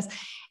Paxson, yes.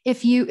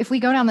 If we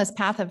go down this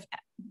path of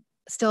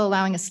still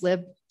allowing a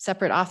SLIB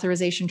separate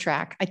authorization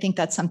track, I think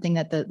that's something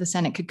that the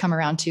Senate could come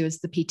around to, is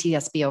the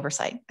PTSB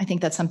oversight. I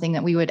think that's something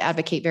that we would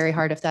advocate very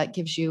hard if that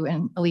gives you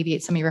and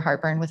alleviates some of your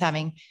heartburn with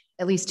having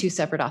at least 2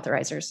 separate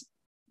authorizers.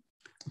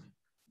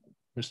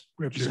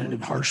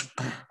 Representative Harsh.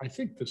 I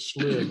think the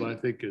SLIB,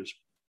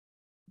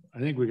 I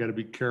think we got to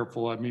be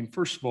careful. I mean,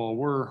 first of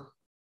all,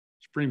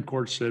 Supreme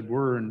Court said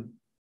we're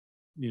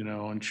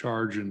in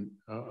charge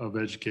of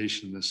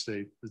education in the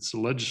state. It's the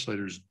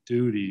legislator's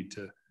duty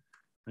to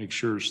make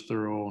sure it's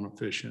thorough and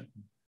efficient,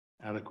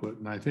 and adequate.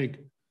 And I think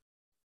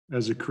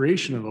as a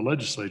creation of the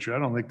legislature, I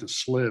don't think the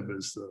SLIB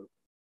is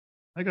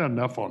they got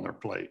enough on their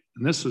plate,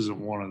 and this isn't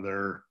one of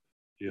their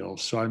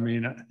deals. So I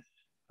mean,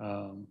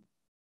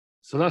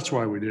 so that's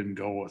why we didn't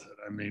go with it.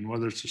 I mean,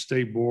 whether it's the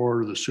state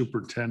board or the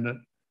superintendent,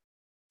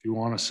 if you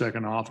want a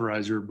second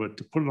authorizer, but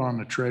to put it on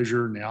the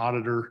treasurer and the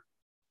auditor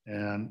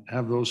and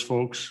have those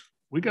folks,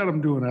 we got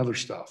them doing other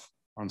stuff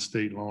on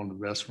state loan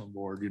investment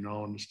board, in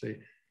the state.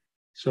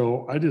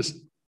 So I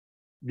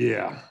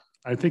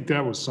think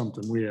that was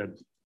something we had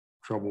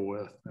trouble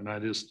with. And I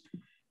just,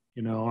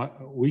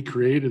 we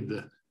created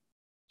the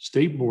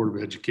State Board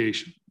of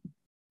Education.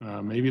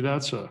 Maybe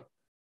that's a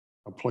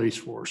place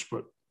for us,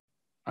 but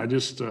I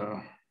just,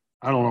 I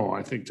don't know.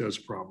 I think that's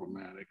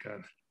problematic.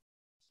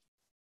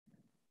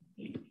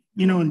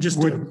 And just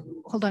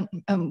hold on.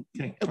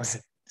 Okay, go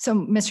ahead. So,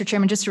 Mr.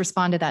 Chairman, just to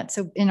respond to that.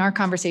 So in our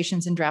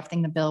conversations in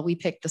drafting the bill, we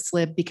picked the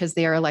SLIB because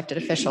they are elected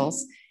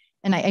officials.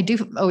 And I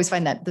do always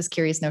find that this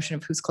curious notion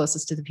of who's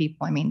closest to the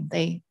people. I mean,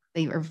 they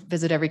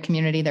visit every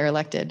community, they're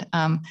elected.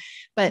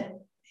 But,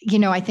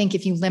 I think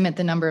if you limit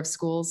the number of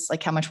schools,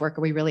 like how much work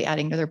are we really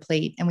adding to their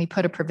plate? And we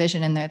put a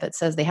provision in there that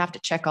says they have to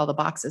check all the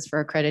boxes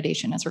for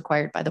accreditation as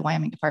required by the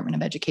Wyoming Department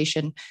of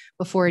Education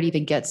before it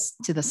even gets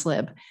to the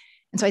SLIB.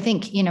 And so I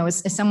think,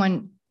 as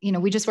someone,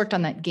 we just worked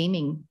on that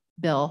gaming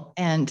bill,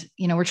 and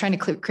we're trying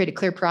to create a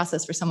clear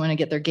process for someone to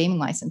get their gaming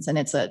license, and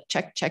it's a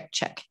check.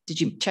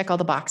 Did you check all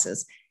the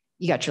boxes?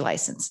 You got your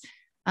license.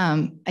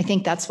 I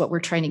think that's what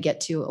we're trying to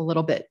get to a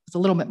little bit, with a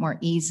little bit more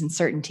ease and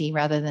certainty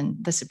rather than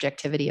the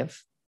subjectivity of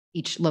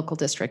each local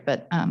district.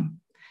 But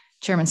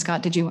Chairman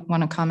Scott, did you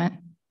want to comment?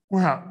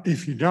 Well,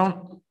 if you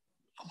don't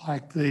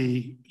like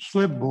the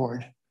SLIB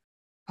board,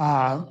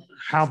 how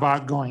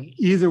about going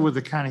either with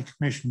the county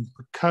commission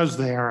because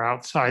they are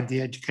outside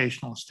the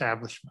educational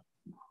establishment,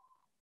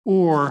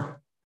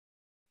 or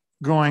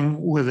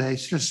going with a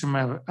system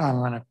of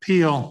an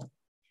appeal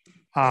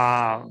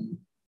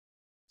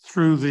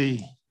through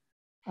the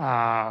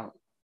Office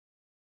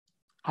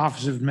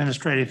of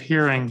Administrative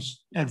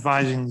Hearings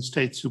advising the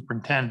state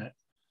superintendent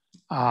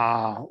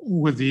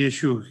with the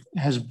issue,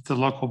 has the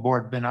local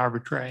board been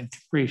arbitrary and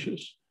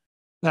capricious?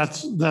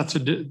 There's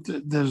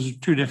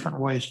 2 different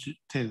ways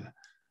to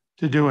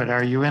do it.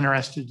 Are you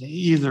interested in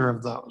either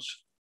of those?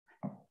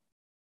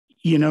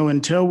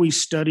 Until we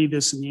study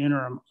this in the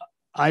interim,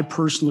 I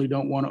personally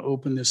don't want to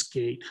open this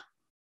gate.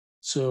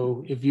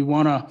 So if you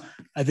want to,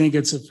 I think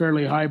it's a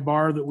fairly high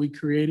bar that we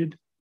created.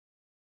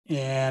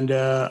 And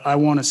I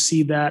want to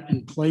see that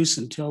in place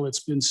until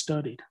it's been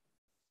studied.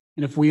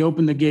 And if we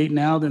open the gate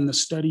now, then the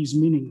study's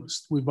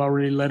meaningless. We've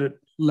already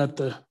let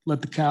the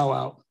cow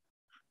out.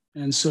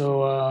 And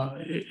so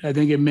I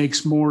think it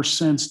makes more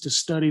sense to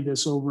study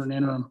this over an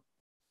interim.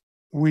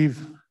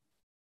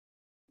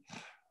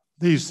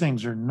 These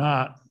things are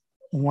not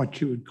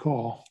what you would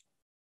call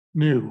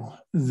new.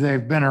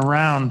 They've been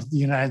around the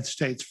United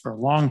States for a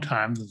long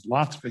time. There's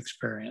lots of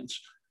experience.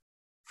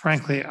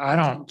 Frankly,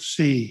 I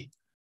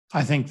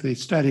think the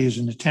study is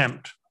an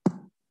attempt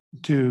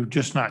to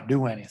just not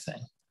do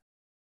anything.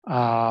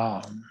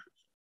 I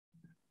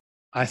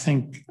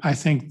think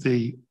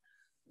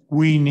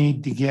we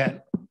need to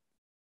get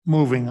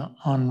moving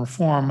on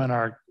reform in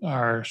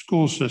our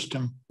school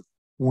system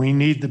We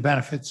need the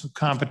benefits of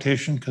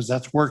competition because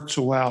that's worked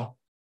so well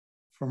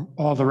from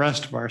all the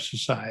rest of our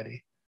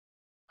society.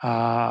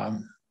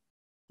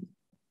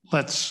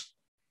 Let's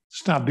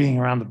stop being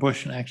around the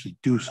bush and actually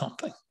do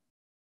something.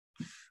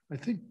 I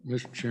think,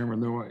 Mr.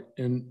 Chairman, though,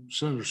 and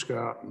Senator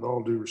Scott, with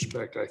all due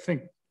respect, I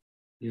think,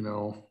 you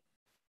know,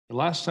 the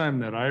last time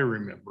that I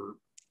remember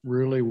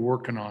really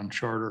working on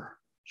charter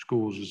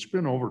schools, it's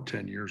been over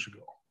 10 years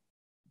ago.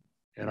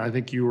 And I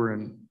think you were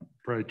in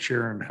probably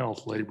chair in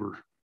health, labor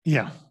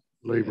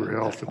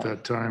health at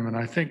that time. And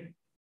I think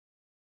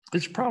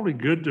it's probably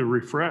good to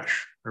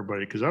refresh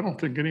everybody, because I don't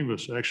think any of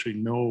us actually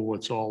know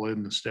what's all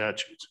in the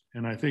statutes.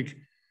 And I think,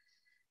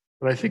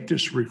 but I think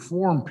this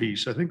reform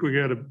piece, I think we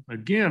got to,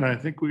 again, I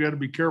think we got to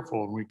be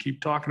careful. And we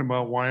keep talking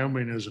about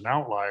Wyoming as an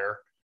outlier,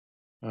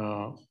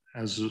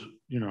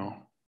 you know,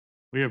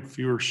 we have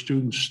fewer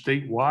students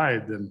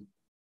statewide than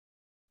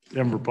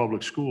Denver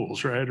Public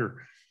Schools, right?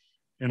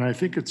 And I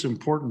think it's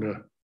important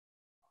to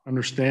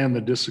understand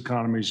the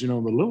diseconomies. You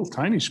know, the little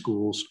tiny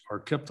schools are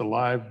kept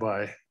alive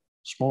by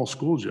small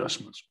school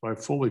adjustments, by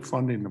fully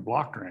funding the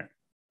block grant.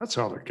 That's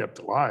how they're kept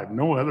alive.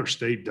 No other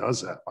state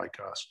does that like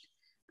us.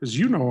 Because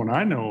you know, and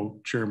I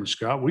know, Chairman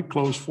Scott, we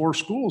closed 4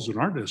 schools in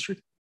our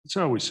district. That's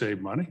how we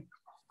save money,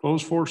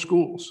 close 4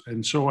 schools.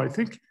 And so I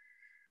think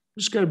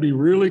we just got to be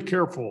really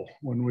careful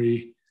when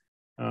we,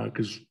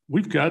 because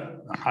we've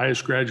got the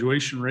highest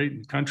graduation rate in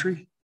the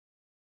country.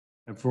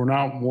 If we're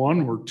not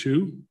 1, we're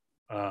 2.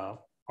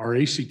 Our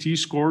ACT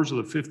scores of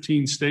the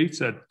 15 states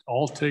that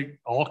all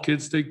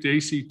kids take the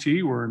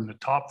ACT, we're in the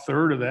top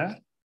third of that,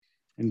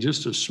 and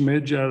just a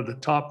smidge out of the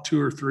top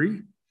 2 or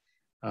 3.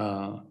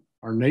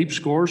 Our NAEP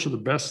scores are the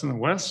best in the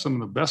West, some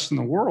of the best in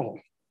the world.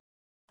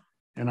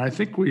 And I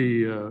think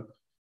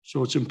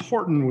so it's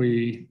important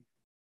we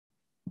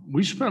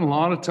spent a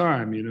lot of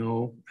time, you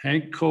know,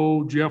 Hank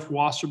Coe, Jeff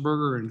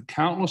Wasserberger, and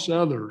countless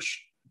others,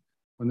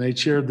 when they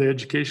chaired the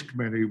education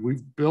committee,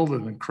 we've built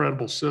an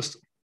incredible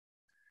system.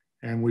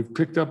 And we've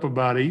picked up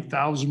about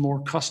 8,000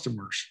 more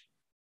customers.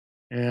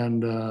 And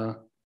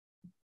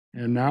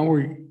now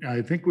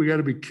I think we got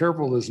to be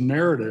careful of this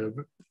narrative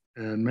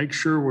and make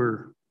sure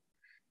we're,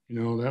 you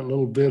know, that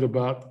little bit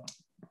about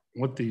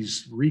what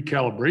these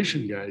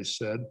recalibration guys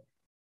said.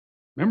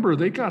 Remember,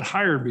 they got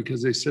hired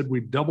because they said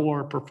we'd double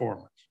our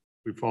performance.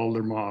 We followed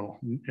their model.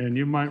 And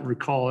you might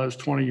recall that was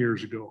 20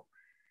 years ago.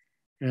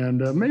 And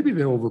maybe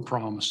they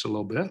overpromised a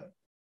little bit.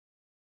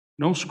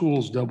 No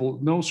schools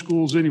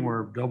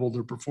anywhere have doubled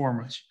their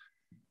performance.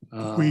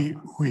 We've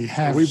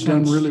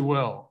done really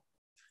well.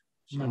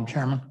 Madam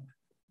Chairman,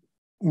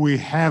 we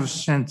have,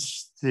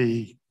 since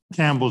the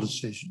Campbell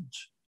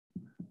decisions,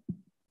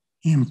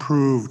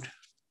 improved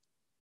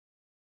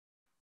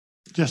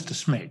just a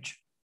smidge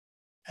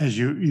as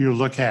you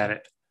look at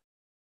it.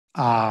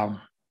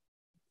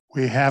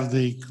 We have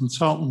the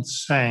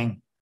consultants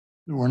saying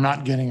that we're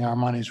not getting our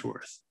money's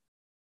worth.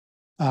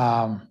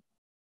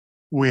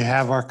 We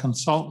have our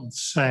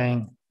consultants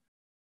saying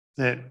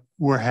that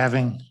we're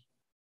having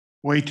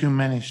way too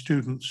many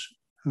students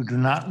who do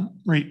not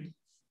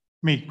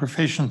meet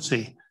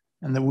proficiency,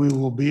 and that we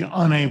will be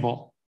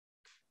unable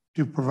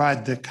to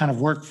provide the kind of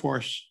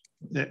workforce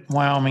that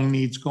Wyoming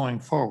needs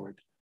going forward.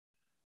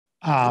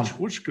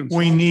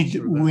 We need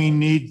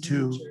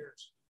to.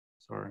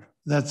 Sorry.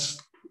 That's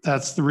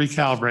the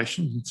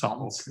recalibration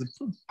consultants, the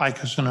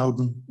Picus and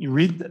Odin. You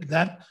read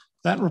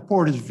that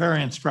report is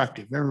very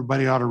instructive.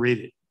 Everybody ought to read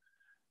it.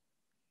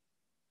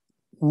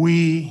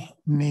 We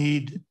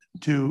need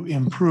to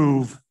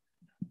improve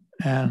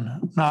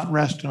and not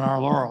rest on our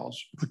laurels,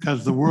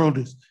 because the world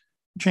is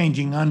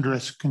changing under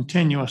us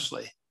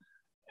continuously,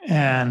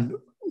 and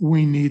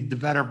we need the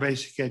better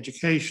basic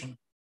education.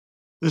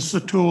 This is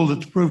a tool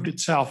that's proved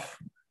itself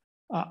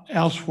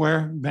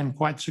elsewhere, been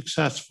quite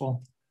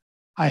successful.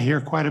 I hear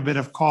quite a bit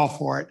of call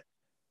for it.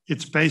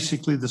 It's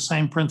basically the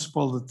same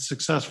principle that's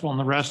successful in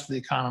the rest of the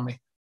economy: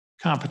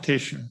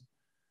 competition.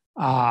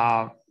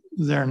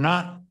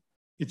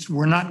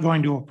 We're not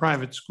going to a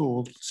private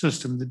school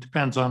system that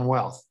depends on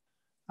wealth.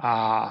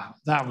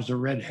 That was a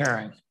red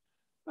herring.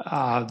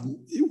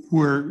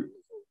 We're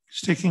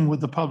sticking with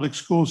the public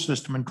school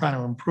system and trying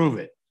to improve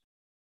it.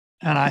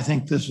 And I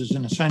think this is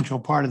an essential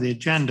part of the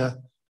agenda.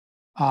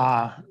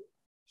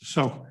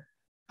 So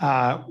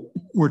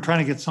we're trying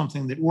to get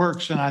something that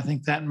works. And I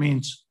think that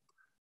means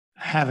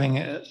having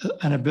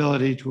an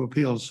ability to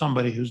appeal to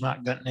somebody who's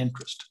not got an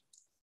interest.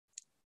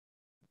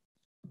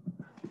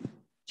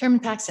 Chairman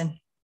Paxton.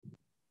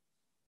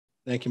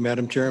 Thank you,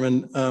 Madam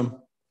Chairman.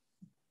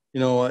 You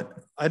know,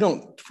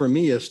 for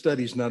me, a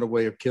study is not a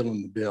way of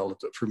killing the bill.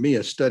 For me,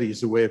 a study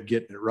is a way of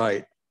getting it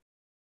right.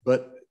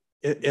 But,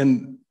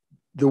 and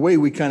the way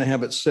we kind of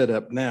have it set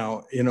up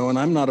now, you know, and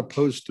I'm not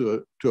opposed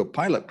to a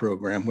pilot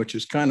program, which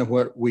is kind of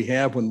what we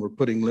have when we're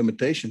putting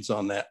limitations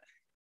on that,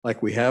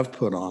 like we have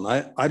put on.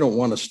 I don't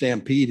want to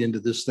stampede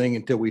into this thing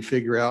until we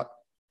figure out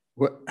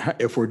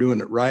if we're doing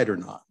it right or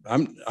not.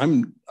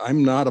 I'm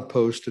not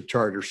opposed to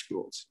charter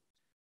schools.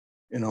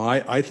 You know,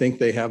 I think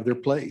they have their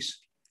place.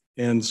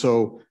 And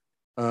so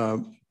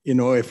you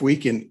know, if we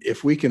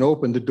can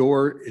open the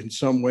door in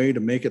some way to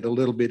make it a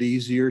little bit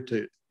easier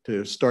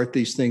to start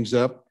these things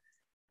up,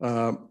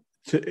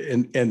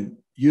 and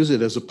use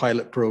it as a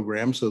pilot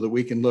program so that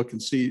we can look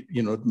and see,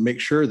 you know, make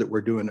sure that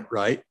we're doing it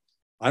right.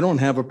 I don't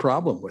have a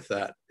problem with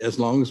that, as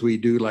long as we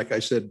do, like I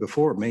said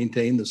before,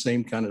 maintain the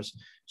same kind of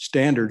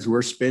standards.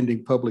 We're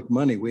spending public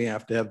money. We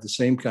have to have the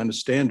same kind of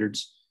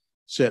standards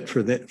set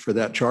for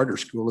that charter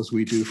school as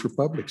we do for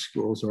public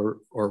schools,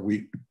 or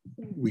we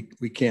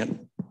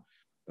can't,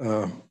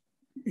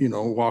 you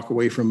know, walk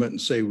away from it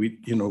and say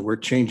we're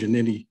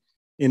changing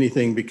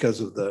anything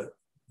because of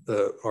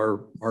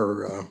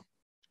our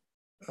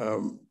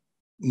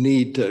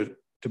need to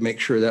make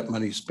sure that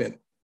money's spent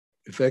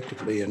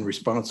effectively and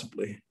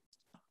responsibly.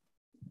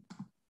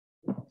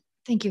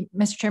 Thank you,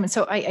 Mr. Chairman.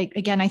 So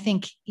I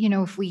think, you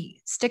know, if we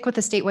stick with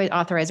the statewide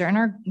authorizer, and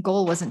our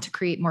goal wasn't to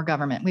create more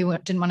government, we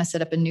didn't want to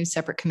set up a new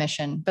separate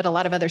commission, but a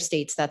lot of other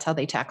states, that's how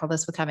they tackle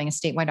this, with having a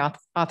statewide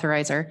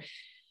authorizer.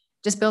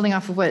 Just building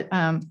off of what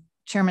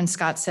Chairman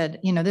Scott said,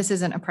 you know, this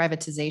isn't a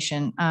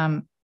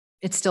privatization.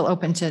 It's still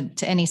open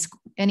to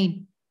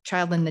any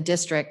child in the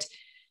district.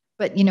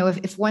 But, you know,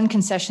 if one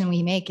concession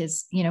we make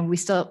is, you know, we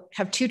still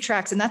have two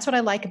tracks, and that's what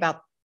I like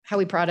about how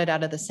we brought it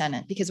out of the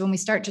Senate, because when we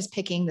start just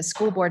picking the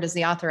school board as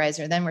the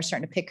authorizer, then we're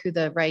starting to pick who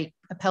the right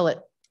appellate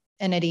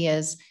entity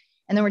is.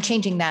 And then we're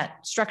changing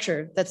that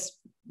structure that's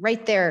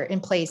right there in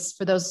place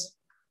for those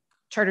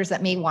charters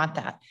that may want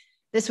that.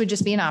 This would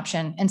just be an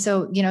option. And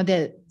so, you know,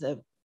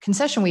 the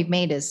concession we've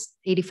made is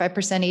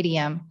 85%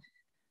 ADM.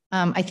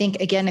 I think,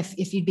 again,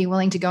 if you'd be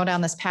willing to go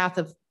down this path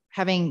of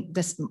having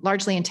this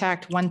largely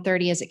intact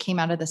 130 as it came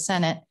out of the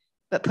Senate,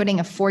 but putting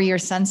a 4-year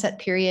sunset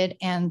period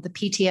and the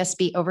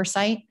PTSB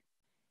oversight,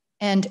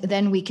 and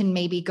then we can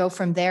maybe go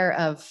from there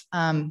of,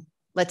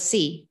 let's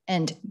see,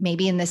 and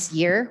maybe in this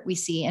year we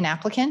see an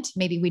applicant,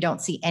 maybe we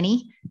don't see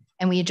any,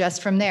 and we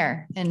adjust from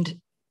there. And,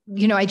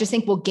 you know, I just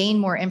think we'll gain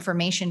more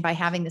information by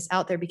having this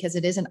out there, because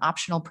it is an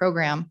optional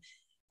program.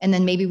 And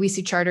then maybe we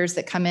see charters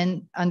that come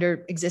in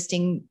under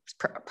existing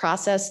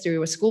process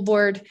through a school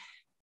board.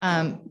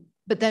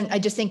 But then I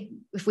just think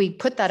if we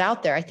put that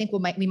out there, I think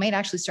we might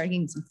actually start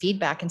getting some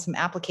feedback and some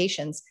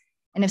applications.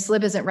 And if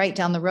SLIB isn't right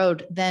down the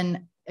road,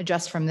 then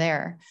adjust from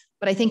there.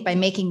 But I think by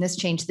making this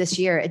change this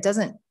year, it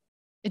doesn't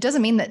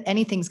mean that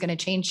anything's going to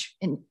change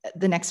in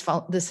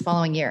the this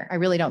following year. I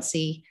really don't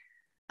see,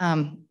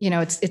 you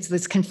know, it's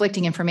this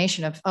conflicting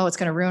information of, oh, it's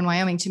going to ruin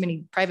Wyoming, too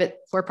many private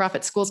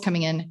for-profit schools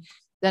coming in.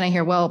 Then I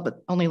hear, well,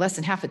 but only less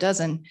than half a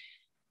dozen.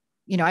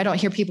 You know, I don't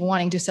hear people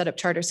wanting to set up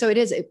charters. So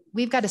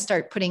we've got to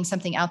start putting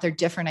something out there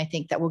different, I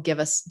think, that will give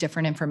us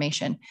different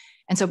information.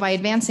 And so by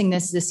advancing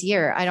this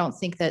year, I don't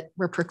think that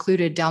we're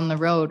precluded down the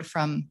road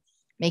from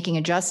making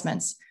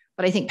adjustments.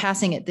 But I think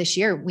passing it this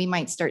year, we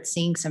might start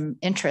seeing some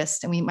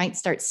interest, and we might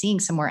start seeing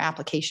some more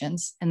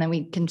applications, and then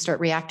we can start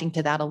reacting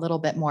to that a little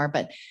bit more.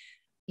 But,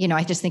 you know,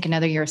 I just think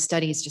another year of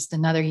study is just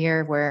another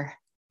year where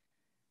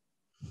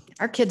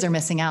our kids are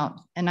missing out.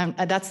 And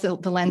that's the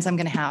lens I'm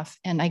going to have.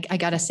 And I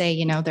got to say,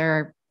 you know,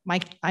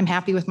 I'm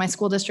happy with my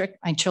school district.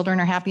 My children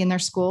are happy in their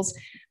schools,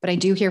 but I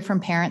do hear from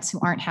parents who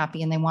aren't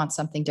happy and they want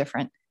something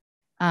different.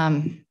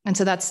 And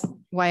so that's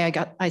why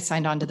I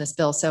signed on to this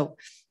bill. So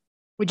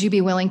would you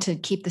be willing to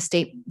keep the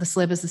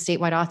SLIB as the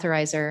statewide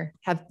authorizer,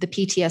 have the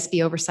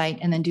PTSB oversight,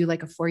 and then do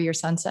like a 4-year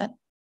sunset?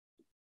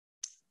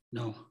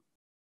 No,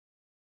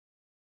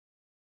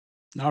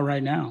 not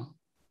right now.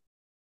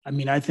 I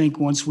mean, I think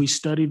once we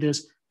study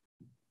this,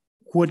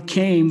 what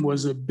came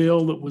was a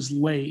bill that was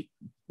late,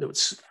 that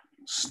was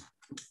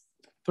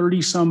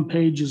 30 some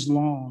pages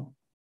long,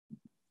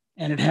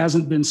 and it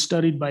hasn't been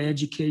studied by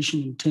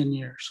education in 10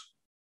 years.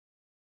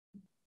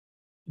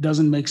 It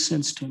doesn't make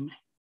sense to me.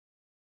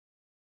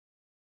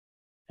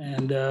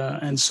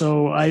 And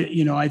so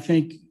I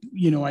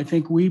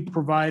think we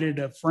provided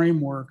a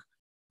framework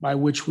by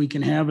which we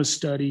can have a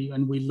study,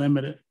 and we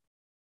limit it.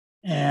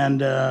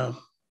 And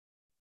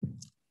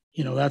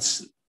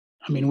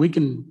we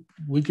can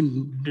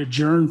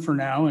adjourn for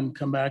now and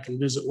come back and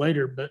visit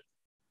later, but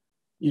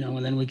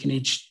and then we can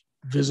each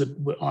visit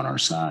on our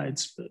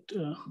sides. But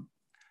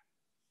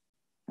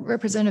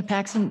Representative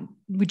Paxton,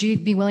 would you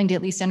be willing to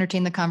at least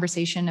entertain the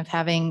conversation of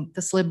having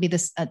the SLIB be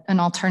an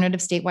alternative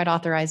statewide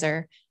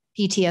authorizer,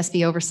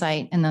 PTSB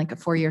oversight, and like a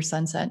 4-year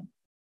sunset?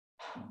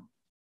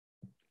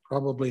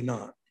 Probably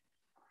not.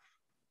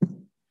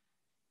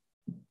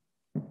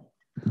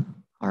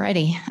 All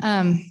righty.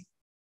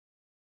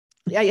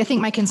 I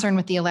think my concern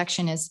with the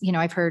election is,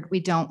 I've heard we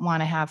don't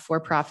want to have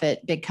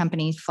for-profit big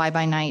companies fly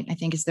by night, I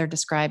think as they're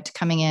described,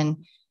 coming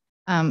in.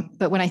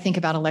 But when I think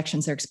about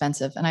elections, they're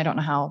expensive, and I don't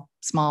know how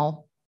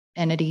small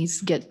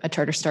entities get a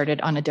charter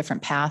started on a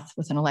different path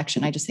with an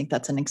election. I just think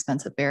that's an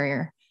expensive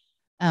barrier.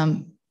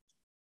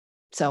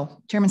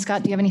 So Chairman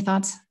Scott, do you have any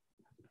thoughts?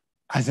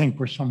 I think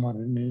we're somewhat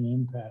in an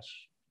impasse,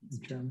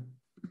 Chairman.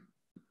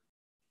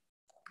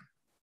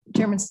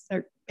 Chairman,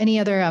 any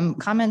other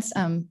comments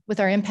with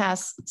our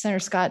impasse? Senator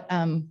Scott,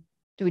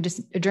 do we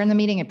just adjourn the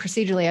meeting? And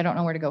procedurally, I don't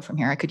know where to go from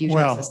here. I could use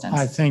your assistance.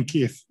 I think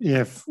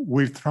if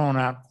we've thrown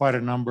out quite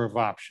a number of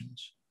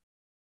options,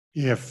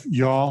 if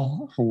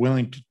y'all are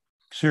willing to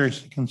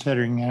seriously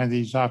considering any of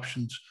these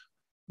options,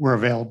 we're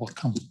available.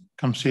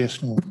 Come see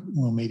us and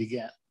we'll meet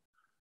again.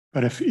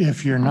 But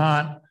if you're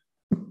not,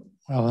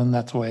 well, then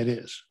that's the way it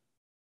is.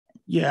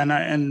 Yeah,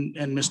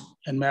 and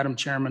Madam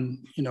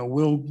Chairman,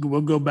 we'll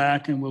go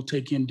back and we'll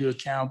take into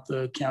account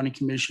the county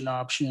commission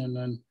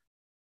option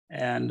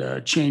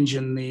and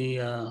changing the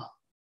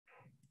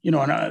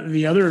and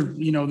the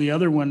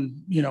other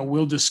one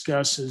we'll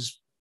discuss is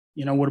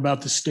what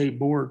about the state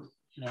board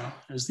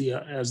as the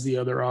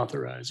other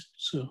authorizer.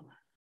 So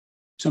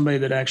somebody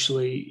that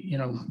actually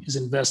is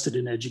invested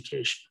in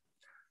education.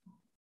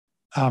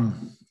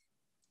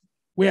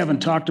 We haven't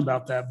talked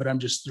about that, but I'm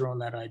just throwing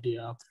that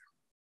idea out there.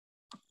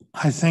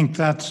 I think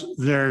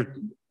they're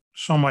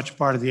so much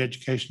part of the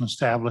education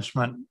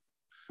establishment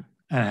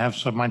and have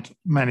so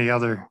many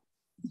other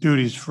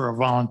duties for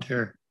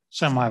a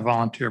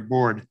semi-volunteer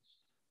board.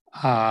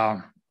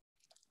 I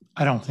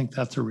don't think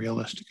that's a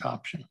realistic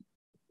option.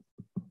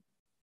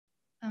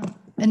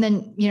 And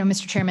then,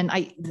 Mr. Chairman,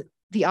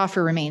 the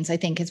offer remains, I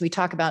think, as we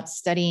talk about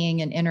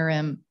studying an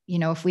interim,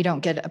 if we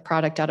don't get a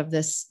product out of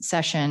this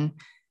session,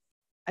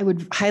 I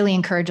would highly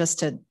encourage us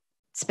to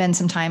spend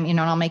some time, and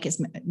I'll make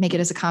it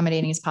as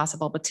accommodating as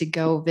possible, but to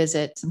go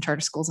visit some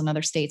charter schools in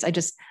other states. I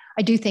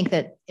do think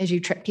that as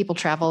people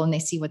travel and they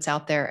see what's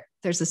out there,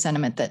 there's a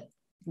sentiment that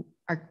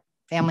our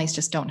families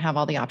just don't have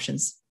all the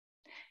options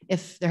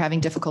if they're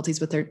having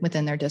difficulties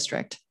within their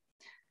district.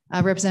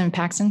 Representative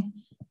Paxton.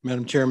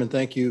 Madam Chairman,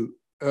 thank you.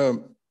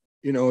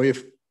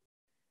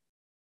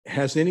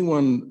 Has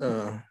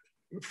anyone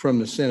from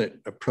the Senate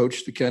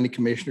approached the county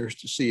commissioners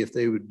to see if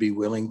they would be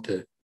willing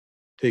to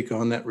take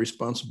on that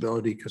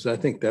responsibility? Because I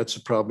think that's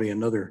probably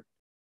another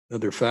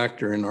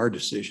factor in our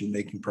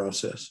decision-making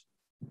process.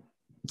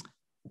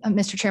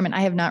 Mr. Chairman,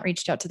 I have not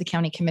reached out to the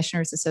County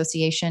Commissioners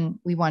Association.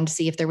 We wanted to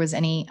see if there was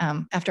any,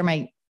 after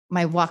my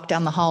walk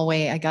down the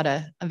hallway, I got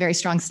a very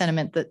strong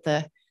sentiment that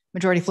the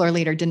majority floor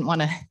leader didn't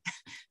want to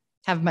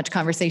have much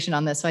conversation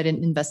on this. So I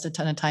didn't invest a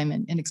ton of time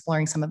in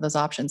exploring some of those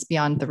options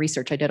beyond the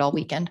research I did all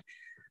weekend.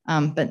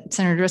 But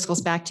Senator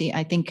Driscoll's back to you.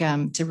 I think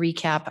to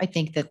recap, I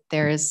think that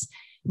there is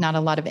not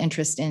a lot of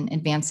interest in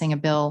advancing a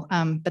bill,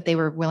 but they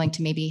were willing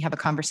to maybe have a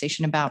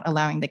conversation about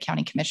allowing the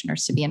county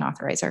commissioners to be an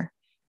authorizer.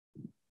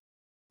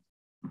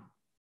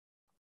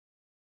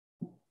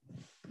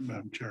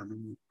 Madam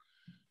Chairman,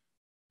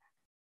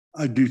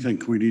 I do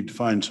think we need to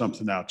find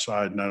something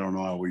outside, and I don't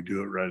know how we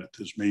do it right at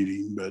this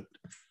meeting, but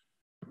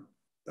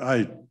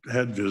I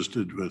had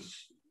visited with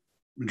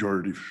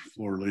majority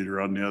floor leader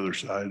on the other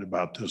side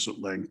about this at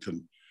length,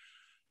 and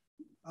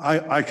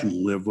I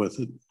can live with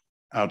it.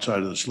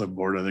 Outside of the slip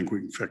board, I think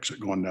we can fix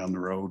it going down the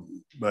road.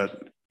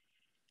 But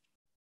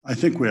I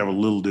think we have a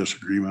little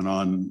disagreement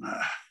on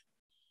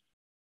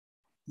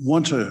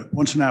once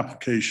an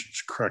application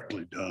is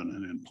correctly done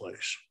and in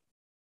place,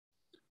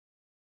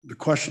 the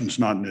question is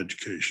not an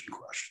education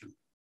question.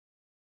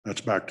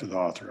 That's back to the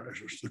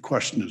authorizers. The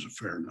question is a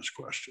fairness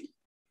question.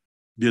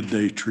 Did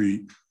they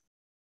treat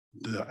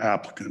the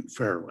applicant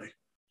fairly?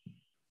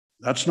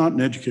 That's not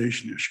an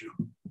education issue.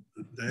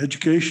 The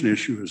education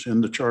issue is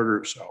in the charter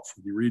itself.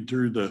 When you read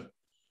through the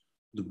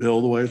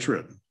bill the way it's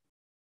written,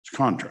 it's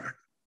contract.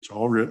 It's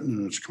all written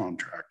and it's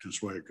contract is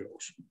the way it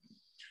goes.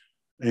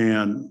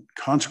 And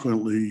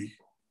consequently,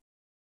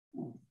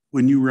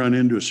 when you run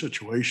into a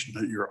situation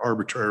that you're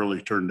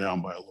arbitrarily turned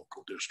down by a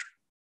local district,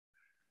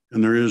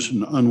 and there is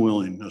an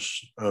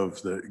unwillingness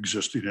of the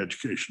existing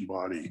education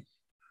body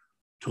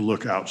to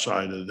look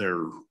outside of their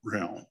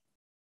realm,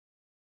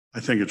 I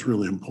think it's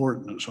really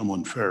important that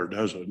someone fair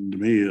does it. And to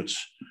me, it's,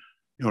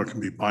 it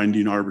can be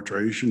binding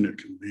arbitration. It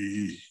can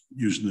be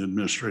using the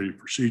Administrative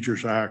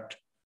Procedures Act,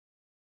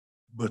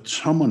 but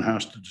someone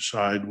has to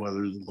decide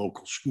whether the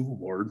local school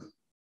board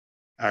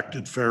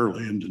acted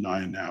fairly in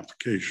denying the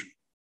application.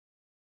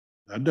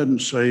 That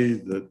doesn't say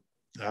that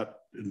that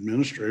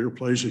administrator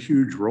plays a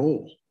huge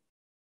role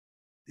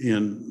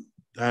in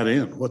that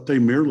end. What they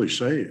merely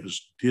say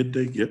is, did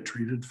they get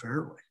treated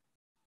fairly?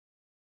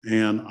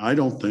 And I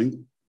don't think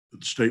that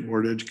the State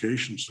Board of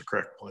Education is the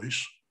correct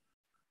place.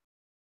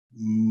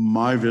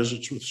 My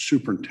visits with the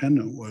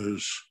superintendent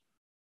was,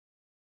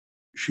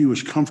 she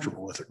was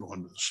comfortable with it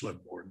going to the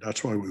slip board.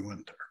 That's why we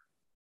went there.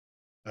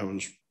 That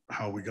was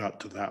how we got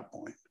to that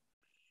point.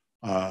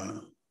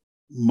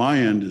 My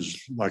end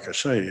is, like I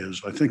say,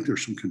 is I think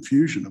there's some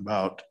confusion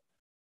about,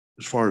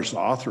 as far as the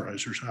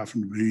authorizers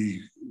happen to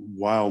be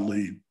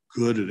wildly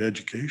good at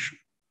education.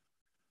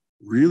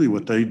 Really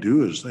what they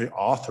do is they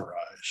authorize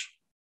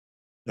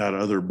that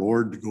other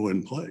board to go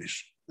in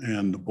place.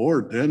 And the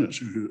board then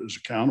is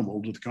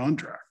accountable to the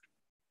contract.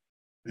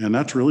 And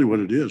that's really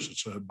what it is.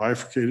 It's a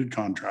bifurcated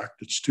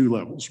contract. It's two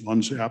levels.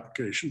 One's the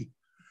application.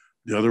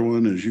 The other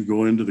one, as you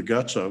go into the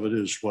guts of it,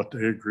 is what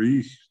they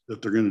agree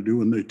that they're going to do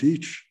when they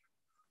teach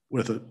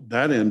with it.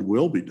 That end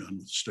will be done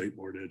with the State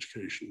Board of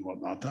Education and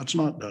whatnot. That's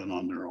not done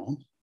on their own.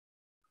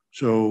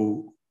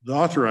 So the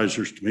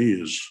authorizers to me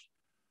is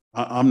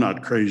I'm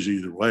not crazy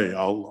either way.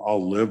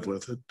 I'll live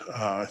with it.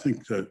 I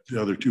think that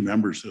the other two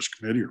members of this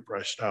committee are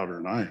probably stouter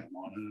than I am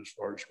on it as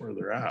far as where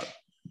they're at.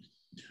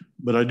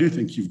 But I do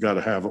think you've got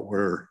to have it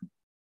where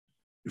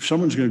if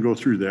someone's going to go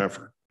through the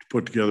effort to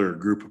put together a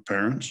group of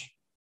parents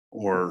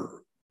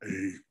or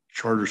a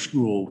charter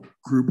school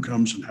group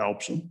comes and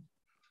helps them,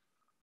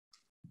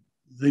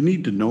 they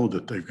need to know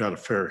that they've got a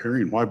fair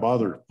hearing. Why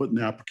bother putting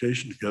the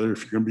application together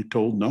if you're going to be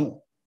told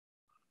no?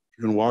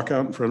 You're going to walk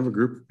out in front of a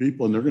group of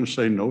people and they're going to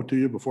say no to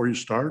you before you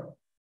start.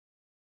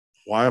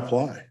 Why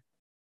apply?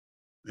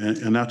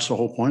 And that's the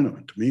whole point of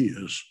it to me,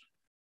 is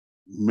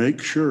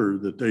make sure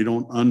that they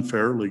don't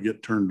unfairly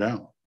get turned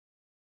down.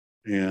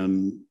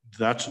 And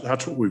that's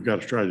what we've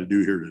got to try to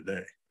do here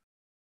today,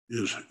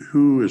 is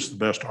who is the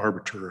best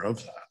arbiter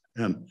of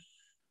that. And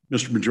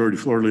Mr. Majority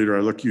Floor Leader,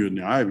 I look you in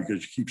the eye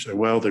because you keep saying,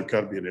 well, they've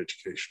got to be an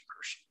education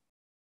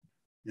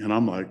person. And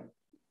I'm like,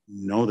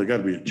 no, they got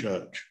to be a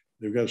judge.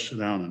 They've got to sit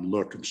down and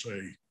look and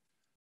say,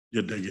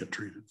 did they get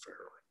treated fairly?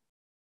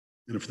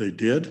 And if they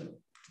did,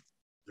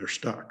 they're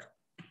stuck.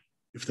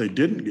 If they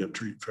didn't get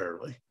treated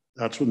fairly,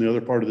 that's when the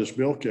other part of this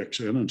bill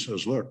kicks in and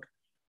says, look,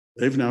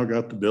 they've now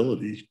got the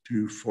ability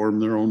to form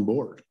their own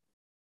board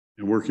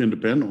and work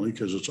independently,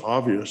 because it's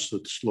obvious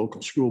that this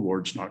local school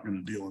board's not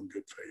going to deal in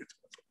good faith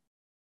with them.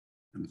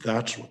 And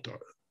that's what the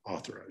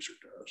authorizer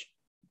does,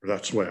 or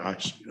that's the way I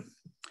see it.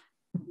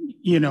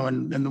 You know,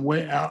 and the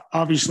way,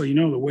 obviously, you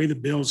know, the way the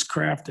bill's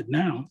crafted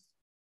now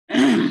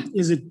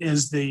is it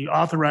as the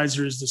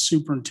authorizer is the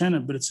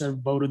superintendent, but it's a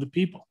vote of the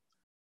people.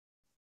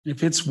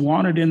 If it's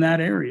wanted in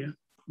that area,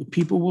 the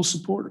people will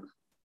support it.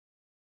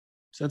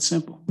 It's that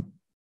simple.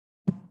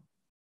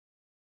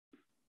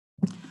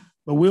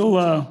 But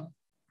we'll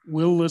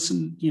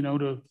listen, you know,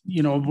 to,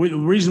 you know, the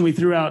reason we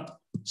threw out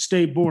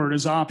state board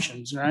as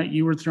options, right?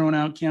 You were throwing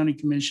out county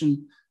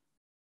commission.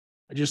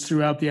 I just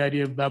threw out the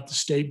idea about the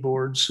state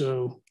board.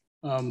 So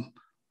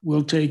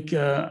we'll take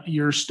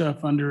your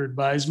stuff under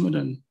advisement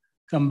and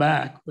come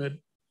back. But,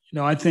 you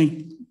know, I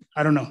think,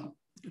 I don't know,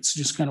 it's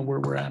just kind of where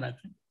we're at, I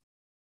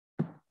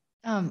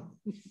think.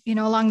 You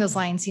know, along those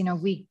lines, you know,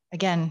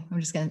 I'm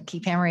just going to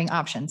keep hammering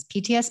options.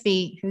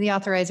 PTSB, who the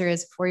authorizer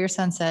is, 4-year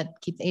sunset,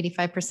 keep the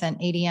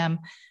 85% ADM.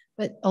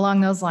 But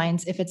along those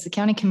lines, if it's the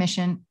county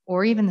commission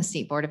or even the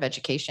state board of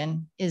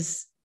education,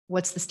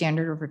 what's the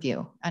standard of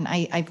review? And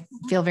I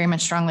feel very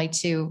much strongly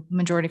to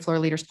Majority Floor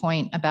Leader's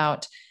point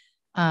about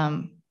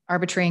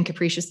arbitrary and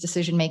capricious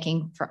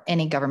decision-making for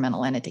any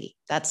governmental entity.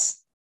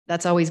 That's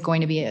always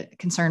going to be a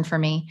concern for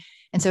me.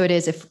 And so it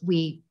is, if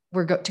we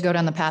were to go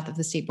down the path of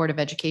the state board of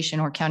education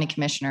or county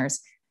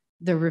commissioners,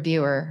 the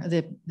reviewer,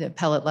 the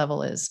appellate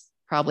level is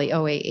probably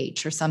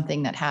OAH or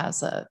something that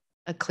has a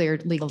clear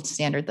legal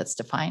standard that's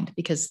defined.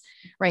 Because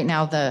right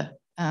now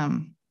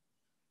an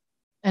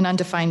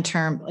undefined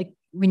term, like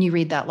when you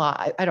read that law,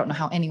 I don't know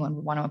how anyone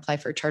would want to apply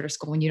for a charter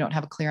school when you don't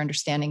have a clear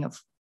understanding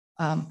of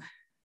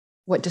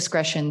what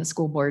discretion the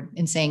school board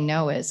in saying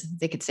no is.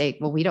 They could say,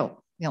 well, we don't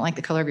like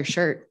the color of your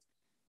shirt.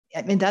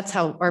 I mean, that's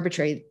how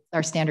arbitrary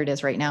our standard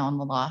is right now in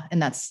the law.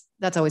 And that's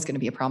always going to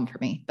be a problem for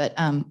me. But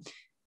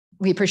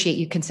we appreciate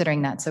you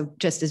considering that. So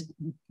just as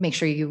make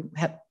sure you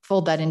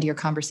fold that into your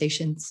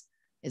conversations,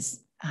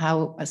 is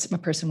how a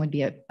person would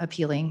be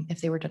appealing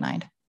if they were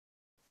denied.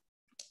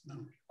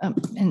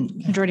 And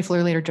Majority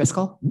Floor Leader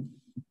Driscoll.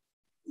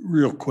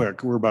 Real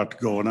quick, we're about to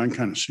go and I can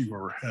kind of see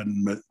where we're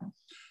heading, but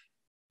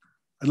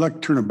I'd like to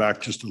turn it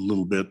back just a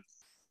little bit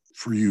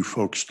for you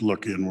folks to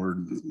look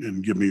inward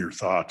and give me your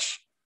thoughts.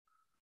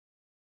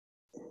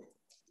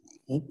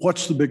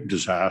 What's the big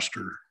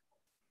disaster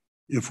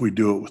if we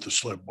do it with the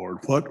slip board?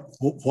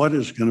 What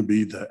is going to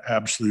be the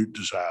absolute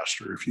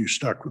disaster if you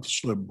stuck with the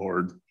slip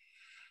board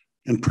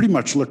and pretty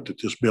much looked at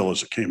this bill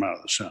as it came out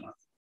of the Senate?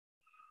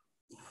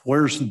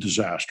 Where's the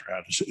disaster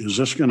at? Is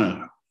this going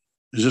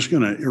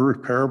to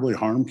irreparably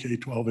harm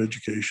K-12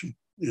 education?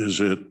 Is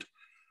it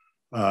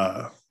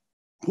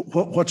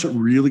what's it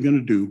really going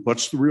to do?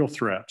 What's the real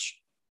threats?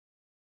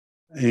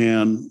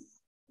 And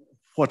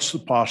what's the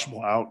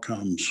possible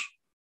outcomes,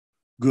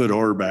 good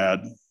or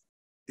bad,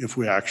 if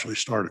we actually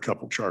start a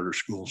couple charter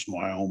schools in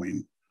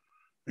Wyoming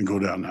and go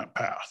down that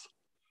path?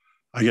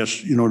 I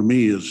guess, you know, to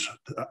me is,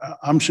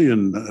 I'm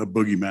seeing a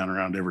boogeyman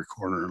around every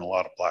corner and a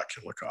lot of black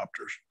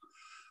helicopters.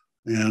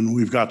 And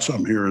we've got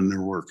some here and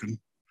they're working.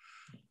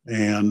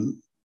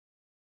 And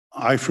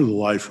I, for the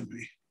life of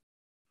me,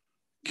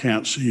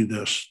 can't see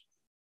this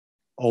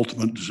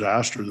ultimate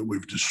disaster that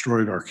we've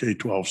destroyed our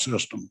K-12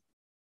 system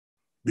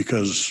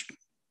because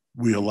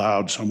we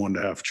allowed someone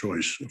to have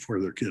choice of where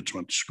their kids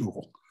went to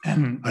school.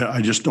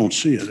 I just don't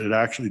see it. It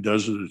actually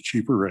does it at a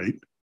cheaper rate.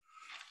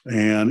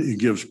 And it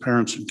gives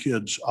parents and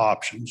kids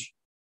options.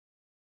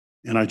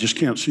 And I just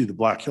can't see the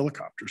black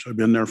helicopters. I've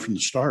been there from the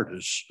start.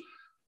 It's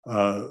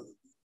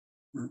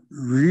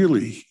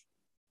really,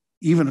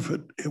 even if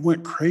it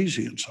went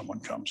crazy and someone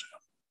comes in,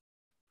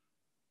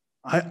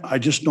 I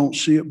just don't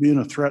see it being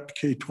a threat to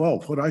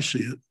K-12. What I see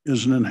it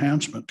is an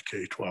enhancement to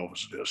K-12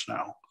 as it is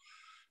now.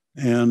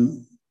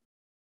 And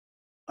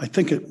I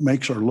think it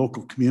makes our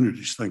local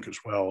communities think as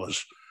well.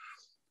 As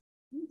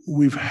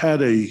we've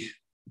had a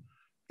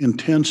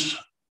intense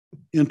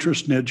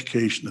interest in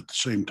education at the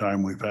same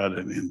time we've had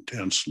an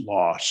intense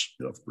loss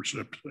of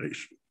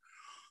precipitation.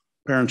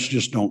 Parents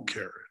just don't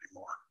care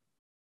anymore.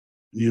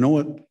 You know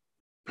what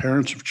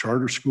parents of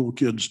charter school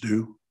kids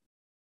do?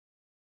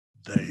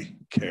 They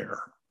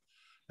care.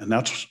 And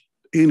that's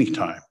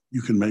anytime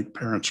you can make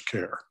parents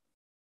care,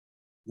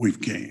 we've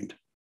gained.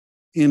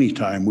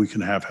 Anytime we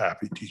can have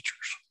happy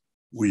teachers,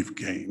 we've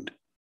gained.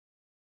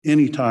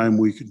 Anytime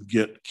we can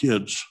get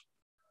kids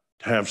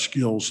to have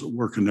skills that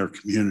work in their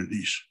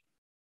communities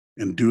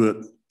and do it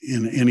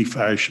in any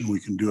fashion we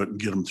can do it and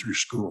get them through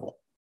school,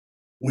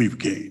 we've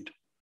gained.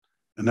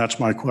 And that's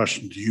my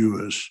question to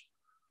you is,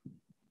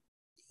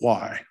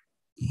 why?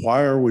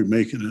 Why are we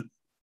making it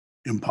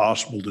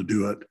impossible to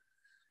do it?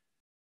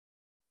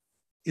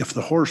 If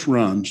the horse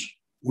runs,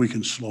 we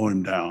can slow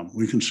him down.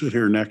 We can sit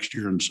here next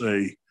year and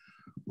say,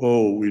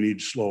 oh, we need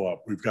to slow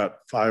up. We've got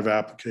 5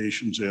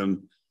 applications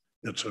in.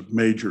 It's a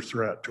major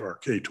threat to our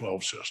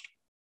K-12 system.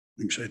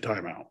 We can say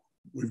timeout.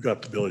 We've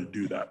got the ability to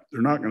do that.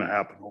 They're not going to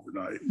happen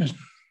overnight.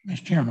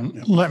 Mr.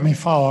 Chairman, let me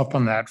follow up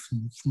on that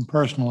from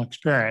personal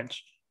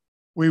experience.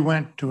 We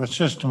went to a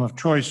system of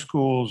choice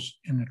schools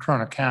in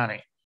Natrona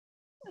County,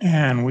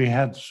 and we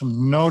had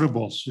some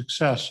notable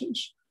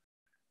successes.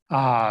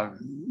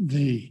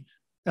 The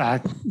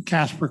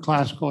Casper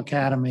Classical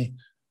Academy,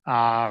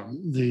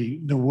 the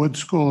Wood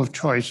School of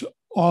Choice,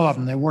 all of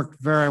them, they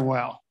worked very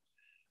well.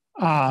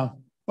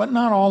 But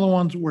not all the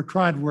ones that were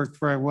tried worked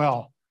very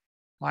well.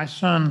 My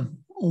son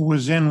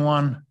was in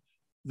one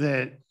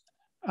that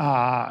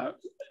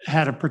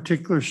had a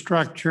particular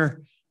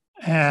structure,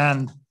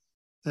 and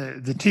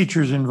the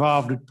teachers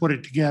involved had put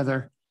it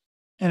together,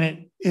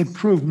 and it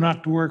proved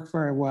not to work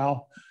very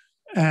well.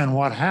 And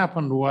what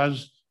happened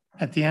was,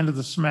 at the end of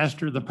the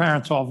semester, the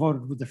parents all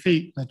voted with their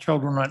feet. The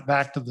children went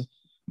back to the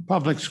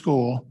public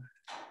school,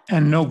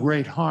 and no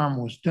great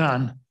harm was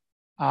done.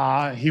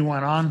 He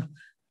went on,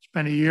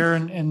 spent a year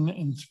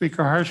in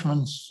Speaker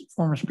Hirschman's,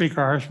 former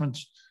Speaker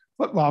Hirschman's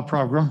football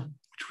program,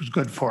 which was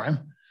good for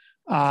him,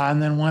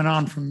 and then went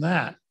on from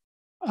that.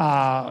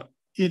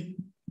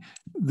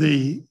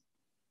 The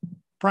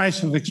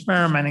price of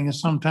experimenting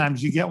is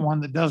sometimes you get one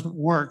that doesn't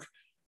work,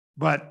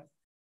 but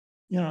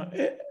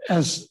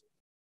as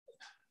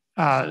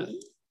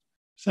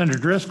Senator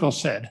Driscoll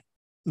said,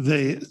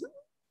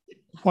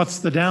 what's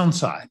the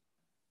downside?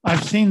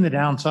 I've seen the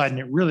downside, and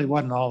it really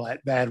wasn't all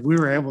that bad. We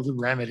were able to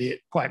remedy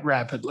it quite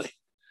rapidly,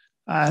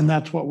 and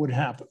that's what would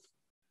happen.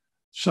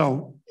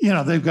 So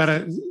they've got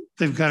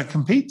to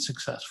compete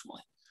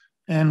successfully,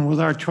 and with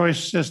our choice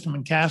system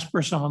in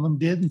Casper, some of them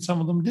did, and some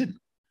of them didn't,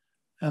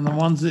 and the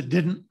ones that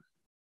didn't,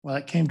 well,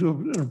 it came to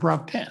an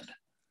abrupt end,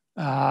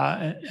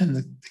 and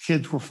the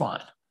kids were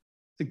fine.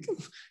 The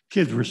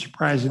kids were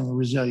surprisingly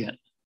resilient.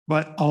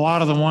 But a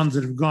lot of the ones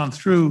that have gone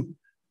through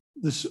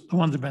this, the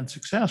ones that have been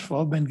successful,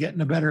 have been getting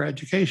a better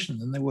education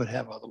than they would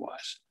have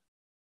otherwise.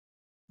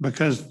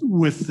 Because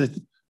with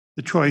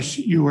the choice,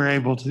 you were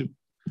able to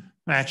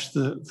match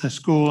the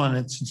school and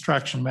its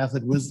instruction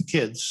method with the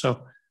kids.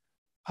 So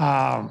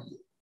I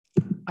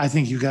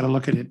think you've got to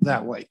look at it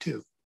that way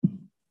too.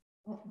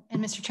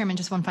 And Mr. Chairman,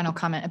 just one final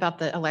comment about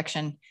the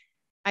election.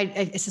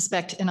 I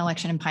suspect an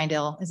election in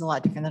Pinedale is a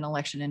lot different than an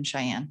election in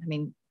Cheyenne. I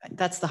mean,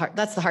 that's the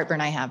heartburn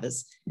I have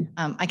is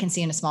I can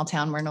see in a small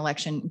town where an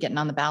election getting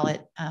on the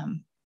ballot,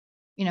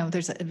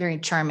 there's a very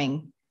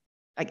charming,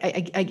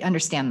 I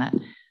understand that.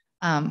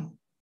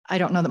 I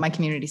don't know that my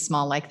community is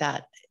small like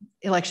that.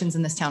 Elections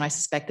in this town, I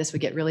suspect this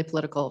would get really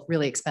political,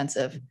 really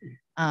expensive.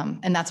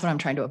 And that's what I'm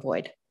trying to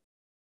avoid.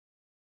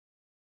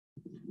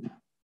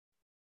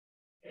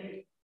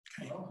 Okay.